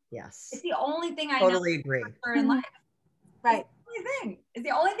things. Yes. It's the only thing I totally know agree. for in life. Right. It's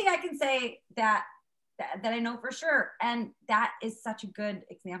the only thing I can say that I know for sure. And that is such a good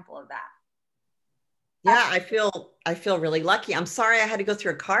example of that. Yeah, I feel really lucky. I'm sorry I had to go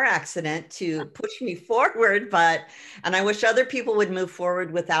through a car accident to push me forward, and I wish other people would move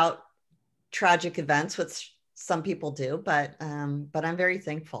forward without tragic events, which some people do, but I'm very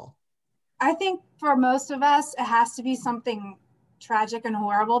thankful. I think for most of us, it has to be something tragic and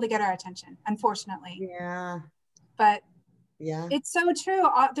horrible to get our attention, unfortunately. Yeah. But yeah, it's so true.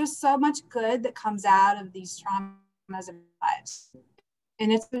 There's so much good that comes out of these traumas in our lives.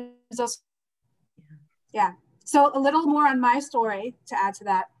 And it's also, yeah. So a little more on my story to add to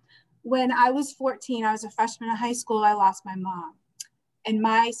that. When I was 14, I was a freshman in high school, I lost my mom. And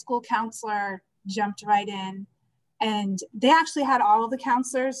my school counselor jumped right in. And they actually had all of the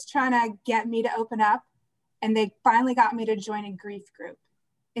counselors trying to get me to open up. And they finally got me to join a grief group.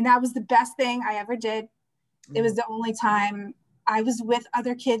 And that was the best thing I ever did. It was the only time I was with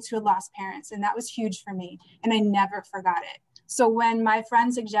other kids who had lost parents. And that was huge for me. And I never forgot it. So when my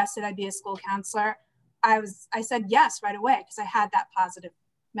friend suggested I be a school counselor, I said yes right away because I had that positive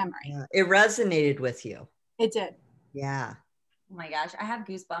memory. Yeah. It resonated with you. It did. Yeah. Oh my gosh, I have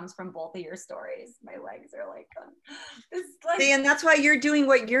goosebumps from both of your stories. My legs are like, See, and that's why you're doing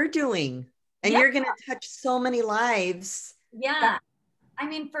what you're doing. And you're going to touch so many lives. Yeah. I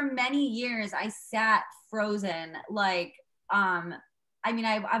mean, for many years, I sat frozen. Like, I mean,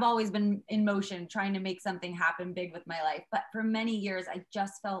 I've always been in motion trying to make something happen big with my life. But for many years, I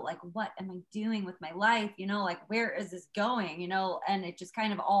just felt like, what am I doing with my life? You know, like, where is this going? You know, and it just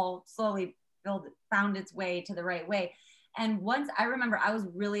kind of all slowly found its way to the right way. And once I remember I was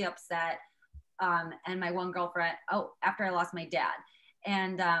really upset. And my one girlfriend, after I lost my dad,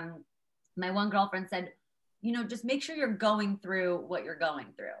 and my one girlfriend said, you know, just make sure you're going through what you're going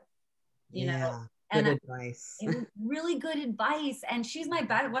through, you know? Good advice. It was really good advice. And she's one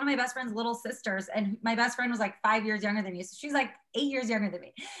of my best friend's little sisters. And my best friend was like 5 years younger than me. So she's like 8 years younger than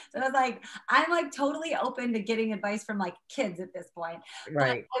me. So I was like, I'm like totally open to getting advice from like kids at this point.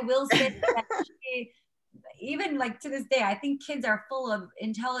 Right. But I will say that even like to this day, I think kids are full of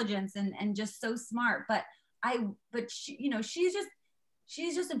intelligence and just so smart. But she, you know, she's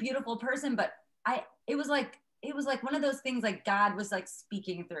just a beautiful person. But it was like one of those things like God was like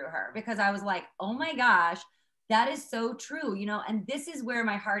speaking through her, because I was like, oh my gosh, that is so true, you know. And this is where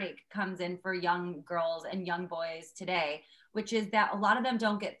my heartache comes in for young girls and young boys today, which is that a lot of them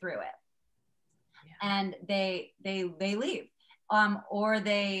don't get through it, and they leave, or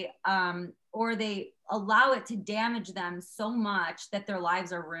they allow it to damage them so much that their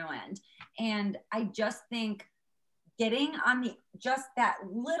lives are ruined. And I just think getting on just that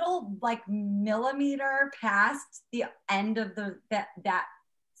little like millimeter past the end of that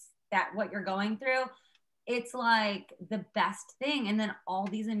what you're going through, it's like the best thing. And then all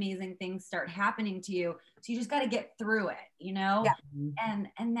these amazing things start happening to you. So you just got to get through it, you know? Yeah.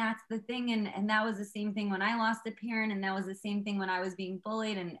 And that's the thing. And that was the same thing when I lost a parent. And that was the same thing when I was being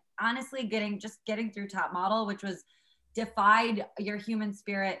bullied. And honestly, getting through Top Model, which was defied your human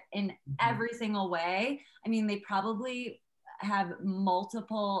spirit in every single way. I mean, they probably have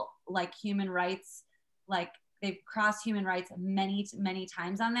multiple like human rights, like they've crossed human rights many, many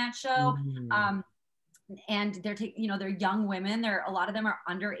times on that show. And they're they're young women. A lot of them are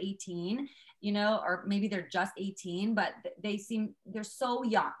under 18, you know, or maybe they're just 18, but they're so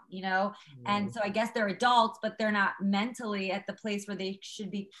young, you know? And so I guess they're adults, but they're not mentally at the place where they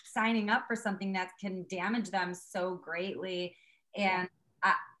should be signing up for something that can damage them so greatly. And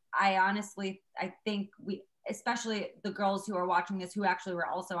I honestly, I think especially the girls who are watching this, who actually were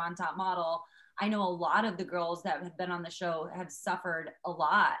also on Top Model, I know a lot of the girls that have been on the show have suffered a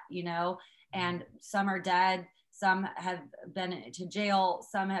lot, you know, and some are dead, some have been to jail,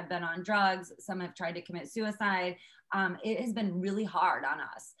 some have been on drugs, some have tried to commit suicide. It has been really hard on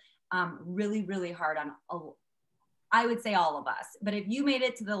us, really, really hard on, I would say, all of us. But if you made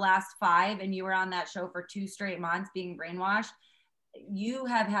it to the last 5 and you were on that show for 2 straight months being brainwashed, you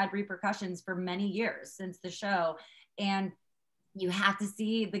have had repercussions for many years since the show. And you have to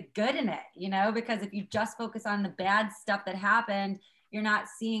see the good in it, you know, because if you just focus on the bad stuff that happened, you're not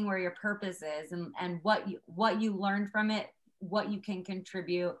seeing where your purpose is and what you learned from it, what you can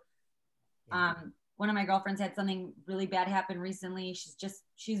contribute. one of my girlfriends had something really bad happen recently.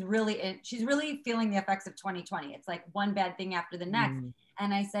 She's really feeling the effects of 2020. It's like one bad thing after the next.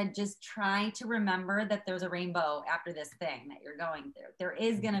 And I said, just try to remember that there's a rainbow after this thing that you're going through. There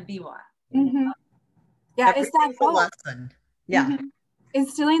is going to be one. Yeah, it's that hope. Lesson. Yeah.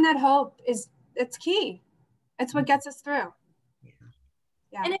 Instilling that hope it's key. It's what gets us through.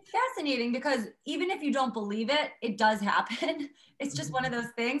 Yeah. And it's fascinating because even if you don't believe it, it does happen. It's just one of those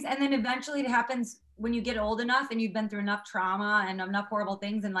things. And then eventually it happens when you get old enough and you've been through enough trauma and enough horrible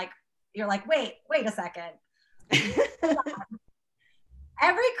things. And like, you're like, wait a second.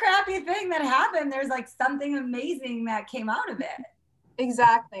 Every crappy thing that happened, there's like something amazing that came out of it.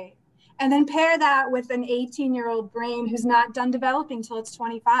 Exactly. And then pair that with an 18-year-old brain who's not done developing till it's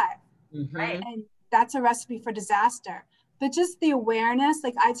 25. Right. And that's a recipe for disaster. But just the awareness,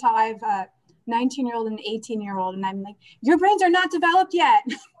 like I have a 19-year-old and an 18-year-old, and I'm like, your brains are not developed yet.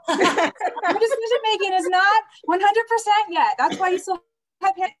 Your decision-making is not 100% yet. That's why you still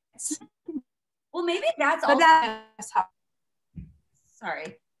have hits. Well, maybe that's also. That's how.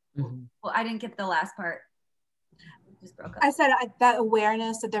 Sorry. Well, I didn't get the last part. It just broke up. I said that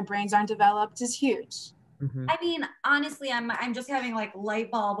awareness that their brains aren't developed is huge. I mean, honestly, I'm just having like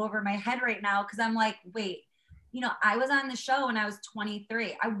light bulb over my head right now because I'm like, wait. I was on the show when I was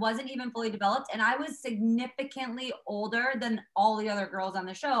 23. I wasn't even fully developed and I was significantly older than all the other girls on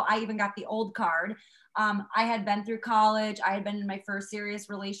the show. I even got the old card. I had been through college. I had been in my first serious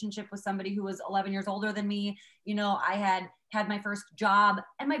relationship with somebody who was 11 years older than me. I had my first job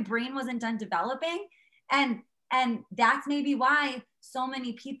and my brain wasn't done developing. And that's maybe why so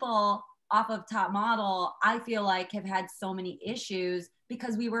many people off of Top Model, I feel like have had so many issues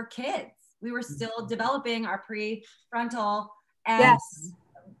because we were kids. We were still developing our prefrontal and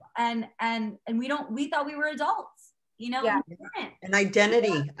we thought we were adults, And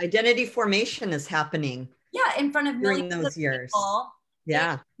identity formation is happening. Yeah. In front of during millions those of years. People.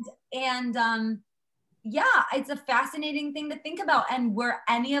 Yeah. And it's a fascinating thing to think about. And were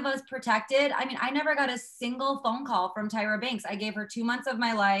any of us protected? I mean, I never got a single phone call from Tyra Banks. I gave her 2 months of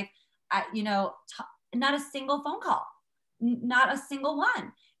my life. Not a single phone call, not a single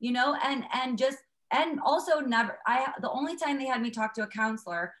one. And also never, the only time they had me talk to a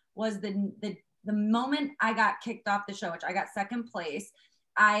counselor was the moment I got kicked off the show, which I got second place.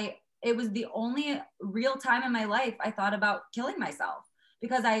 It was the only real time in my life I thought about killing myself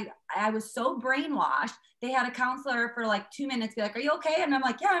because I was so brainwashed. They had a counselor for like 2 minutes be like, are you okay? And I'm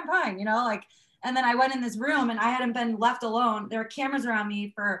like, yeah, I'm fine. And then I went in this room and I hadn't been left alone. There were cameras around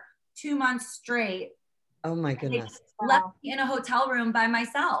me for 2 months straight. Oh my goodness. They left me in a hotel room by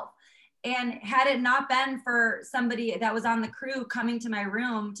myself. And had it not been for somebody that was on the crew coming to my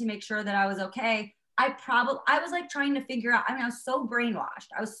room to make sure that I was okay, I was like trying to figure out, I was so brainwashed.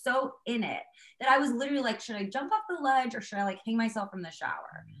 I was so in it that I was literally like, should I jump off the ledge or should I like hang myself from the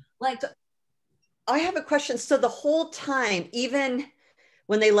shower? Like, I have a question. So the whole time, even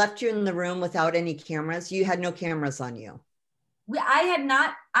when they left you in the room without any cameras, you had no cameras on you? I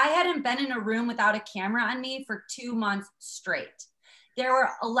hadn't been in a room without a camera on me for 2 months straight. There were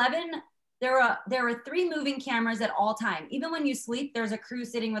 3 moving cameras at all time. Even when you sleep, there's a crew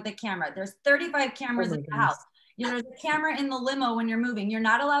sitting with a camera. There's 35 cameras in the house. There's a camera in the limo when you're moving. You're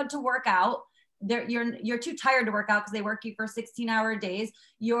not allowed to work out. You're too tired to work out because they work you for 16-hour days.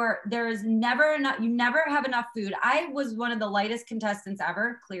 There's never enough. You never have enough food. I was one of the lightest contestants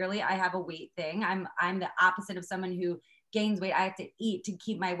ever. Clearly, I have a weight thing. I'm the opposite of someone who gains weight. I have to eat to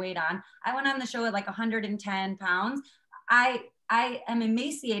keep my weight on. I went on the show at like 110 pounds. I am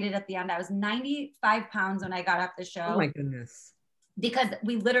emaciated at the end. I was 95 pounds when I got off the show. Oh my goodness. Because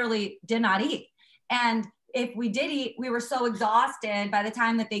we literally did not eat. And if we did eat, we were so exhausted by the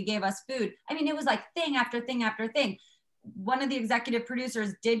time that they gave us food. I mean, it was like thing after thing after thing. One of the executive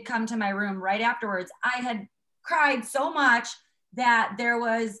producers did come to my room right afterwards. I had cried so much that there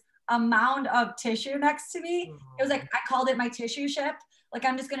was a mound of tissue next to me. It was like, I called it my tissue ship. Like,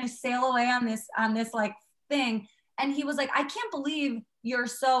 I'm just going to sail away on this like thing. And he was like, I can't believe you're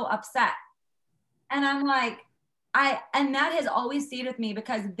so upset. And I'm like, and that has always stayed with me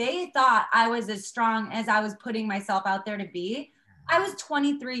because they thought I was as strong as I was putting myself out there to be. I was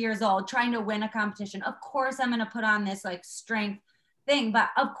 23 years old trying to win a competition. Of course, I'm going to put on this like strength thing, but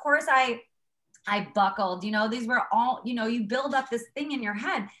of course I buckled, these were all, you build up this thing in your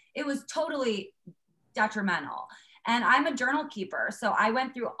head. It was totally detrimental. And I'm a journal keeper. So I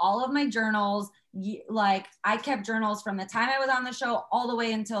went through all of my journals. Like, I kept journals from the time I was on the show all the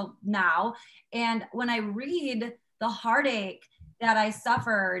way until now. And when I read the heartache that I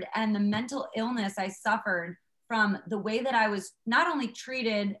suffered and the mental illness I suffered from the way that I was not only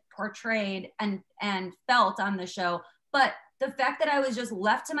treated, portrayed, and felt on the show, but the fact that I was just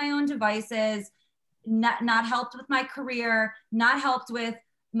left to my own devices, not helped with my career, not helped with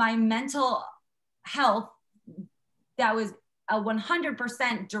my mental health. That was a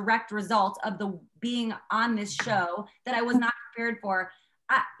 100% direct result of the being on this show that I was not prepared for.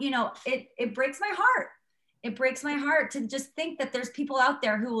 It breaks my heart. It breaks my heart to just think that there's people out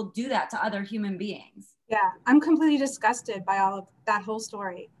there who will do that to other human beings. Yeah, I'm completely disgusted by all of that whole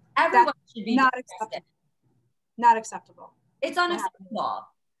story. Everyone should be not disgusted. acceptable. Not acceptable. It's unacceptable.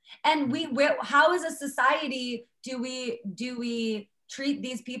 And how as a society do we treat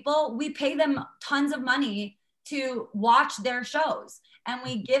these people? We pay them tons of money to watch their shows, and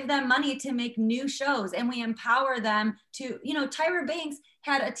we give them money to make new shows, and we empower them to, Tyra Banks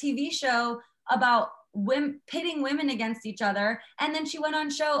had a TV show about pitting women against each other, and then she went on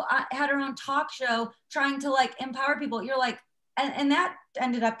had her own talk show trying to like empower people. You're like, and that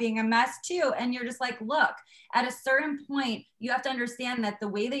ended up being a mess too. And you're just like, look, at a certain point, you have to understand that the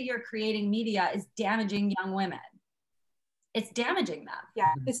way that you're creating media is damaging young women. It's damaging them.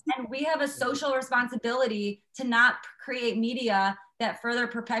 Yeah. And we have a social responsibility to not create media that further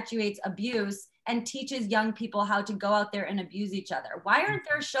perpetuates abuse and teaches young people how to go out there and abuse each other. Why aren't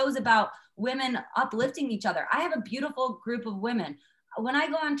there shows about women uplifting each other? I have a beautiful group of women. When I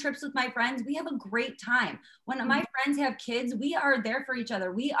go on trips with my friends, we have a great time. When my friends have kids, we are there for each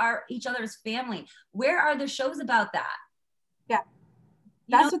other. We are each other's family. Where are the shows about that? Yeah,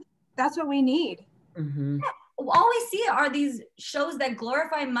 that's what we need. Mm-hmm. All we see are these shows that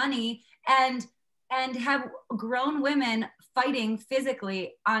glorify money and have grown women fighting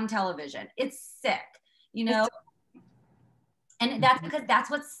physically on television. It's sick, and that's because that's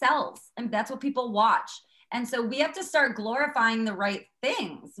what sells and that's what people watch. And so we have to start glorifying the right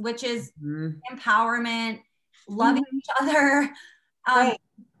things, which is empowerment, loving each other, Right.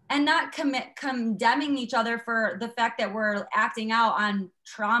 and not condemning each other for the fact that we're acting out on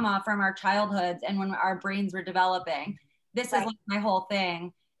trauma from our childhoods and when our brains were developing. This is like my whole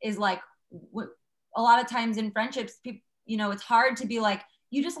thing is like, a lot of times in friendships, people, it's hard to be like,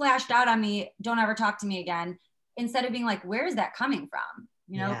 you just lashed out on me, don't ever talk to me again. Instead of being like, where is that coming from?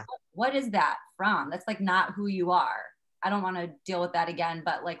 What is that from? That's like not who you are. I don't want to deal with that again,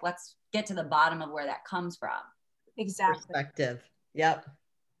 but like, let's get to the bottom of where that comes from. Exactly. Perspective. Yep.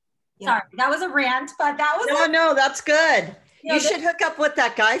 Sorry, that was a rant, but that was no, that's good. You should hook up with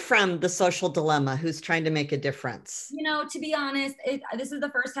that guy from The Social Dilemma who's trying to make a difference. To be honest, this is the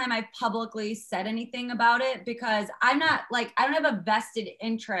first time I've publicly said anything about it, because I'm not like, I don't have a vested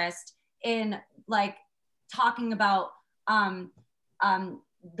interest in like talking about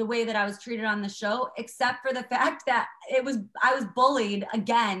the way that I was treated on the show, except for the fact that I was bullied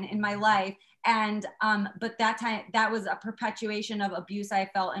again in my life. And but that time, that was a perpetuation of abuse I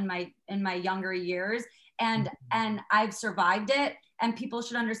felt in my younger years, and I've survived it. And people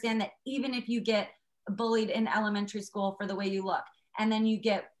should understand that even if you get bullied in elementary school for the way you look, and then you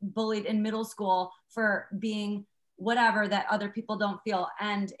get bullied in middle school for being whatever that other people don't feel,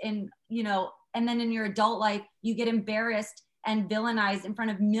 and then in your adult life you get embarrassed and villainized in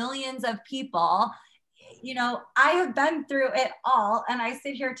front of millions of people. I have been through it all, and I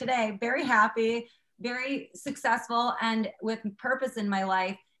sit here today very happy, very successful, and with purpose in my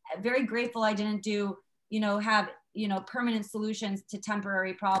life. Very grateful I didn't have permanent solutions to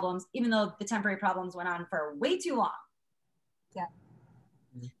temporary problems, even though the temporary problems went on for way too long. Yeah.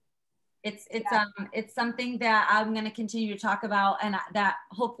 It's something that I'm going to continue to talk about, and that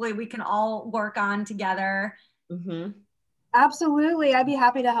hopefully we can all work on together. Mm-hmm. Absolutely. I'd be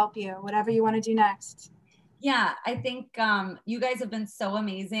happy to help you, whatever you want to do next. Yeah, I think you guys have been so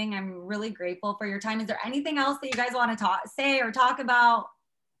amazing. I'm really grateful for your time. Is there anything else that you guys want to say or talk about?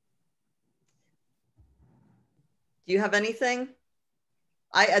 Do you have anything?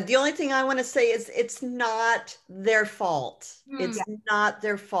 The only thing I want to say is it's not their fault. It's not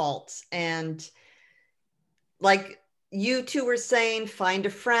their fault. And like you two were saying, find a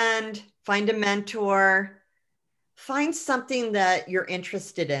friend, find a mentor, find something that you're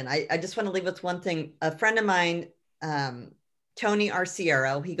interested in. I just want to leave with one thing. A friend of mine, Tony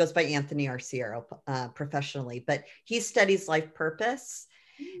Arciero, he goes by Anthony Arciero professionally, but he studies life purpose.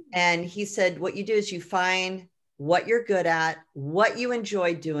 And he said, what you do is you find what you're good at, what you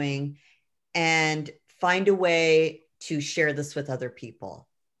enjoy doing, and find a way to share this with other people.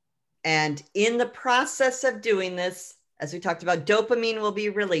 And in the process of doing this, as we talked about, dopamine will be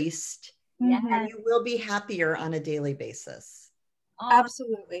released. Yes. And you will be happier on a daily basis.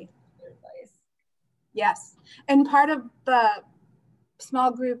 Absolutely. Yes. And part of the small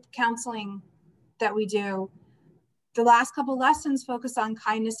group counseling that we do, the last couple lessons focus on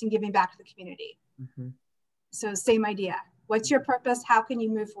kindness and giving back to the community. Mm-hmm. So same idea. What's your purpose? How can you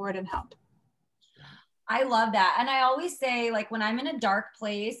move forward and help? I love that. And I always say, like, when I'm in a dark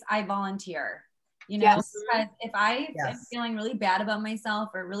place, I volunteer, you know, Yes. because if I am Yes. feeling really bad about myself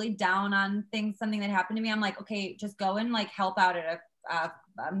or really down on something that happened to me, I'm like, okay, just go and like help out at a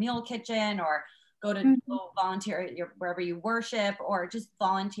meal kitchen, or go go volunteer at wherever you worship, or just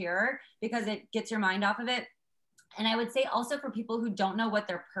volunteer, because it gets your mind off of it. And I would say also, for people who don't know what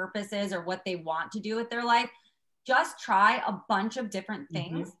their purpose is or what they want to do with their life, just try a bunch of different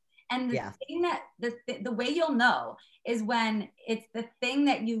things. Mm-hmm. And the thing that the way you'll know is when it's the thing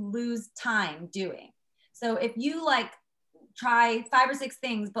that you lose time doing. So if you like try 5 or 6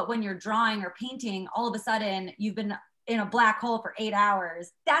 things, but when you're drawing or painting, all of a sudden you've been in a black hole for 8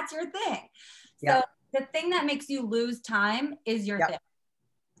 hours, that's your thing. So the thing that makes you lose time is your thing.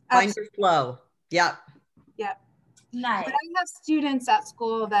 Find your flow. Yep. Yep. Nice. When I have students at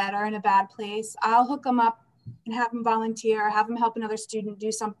school that are in a bad place, I'll hook them up and have them volunteer, have them help another student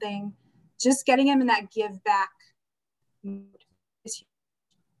do something. Just getting them in that give back mood is huge.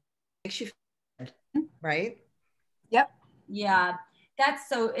 Makes you feel good, right? Yep. Yeah,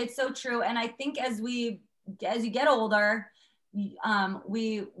 it's so true. And I think as you get older,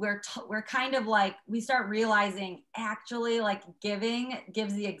 we're kind of like, we start realizing actually like giving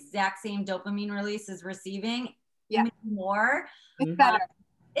gives the exact same dopamine release as receiving. Yeah. More. It's better.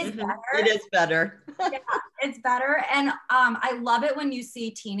 It's better. It is better. Yeah, it's better. And I love it when you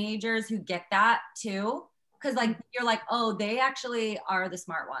see teenagers who get that too. Cause like, you're like, oh, they actually are the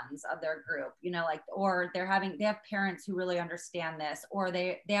smart ones of their group, you know, like, or they have parents who really understand this, or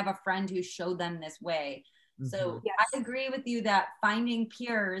they have a friend who showed them this way. So Yes. I agree with you that finding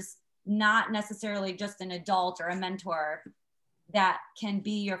peers, not necessarily just an adult or a mentor, that can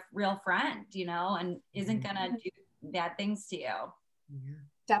be your real friend, you know, and isn't gonna do bad things to you. Yeah.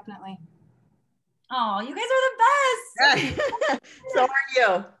 Definitely. Oh, you guys are the best. So are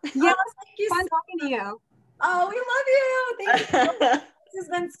you. Yeah, Thank you. fun talking to you. Oh, we love you. Thank you. This has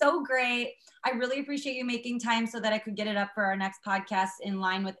been so great. I really appreciate you making time so that I could get it up for our next podcast in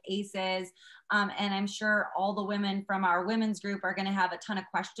line with ACEs. And I'm sure all the women from our women's group are going to have a ton of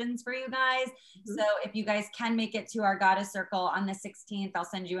questions for you guys. Mm-hmm. So if you guys can make it to our Goddess Circle on the 16th, I'll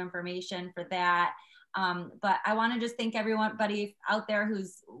send you information for that. But I want to just thank everybody out there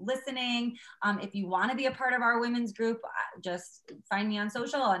who's listening. If you want to be a part of our women's group, just find me on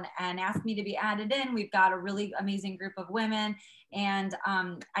social and ask me to be added in. We've got a really amazing group of women. And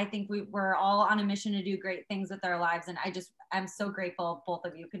I think we're all on a mission to do great things with our lives. And I'm so grateful both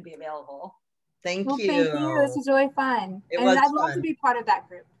of you could be available. Thank you. Thank you. This was really fun. I'd love to be part of that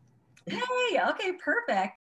group. Hey, okay, perfect.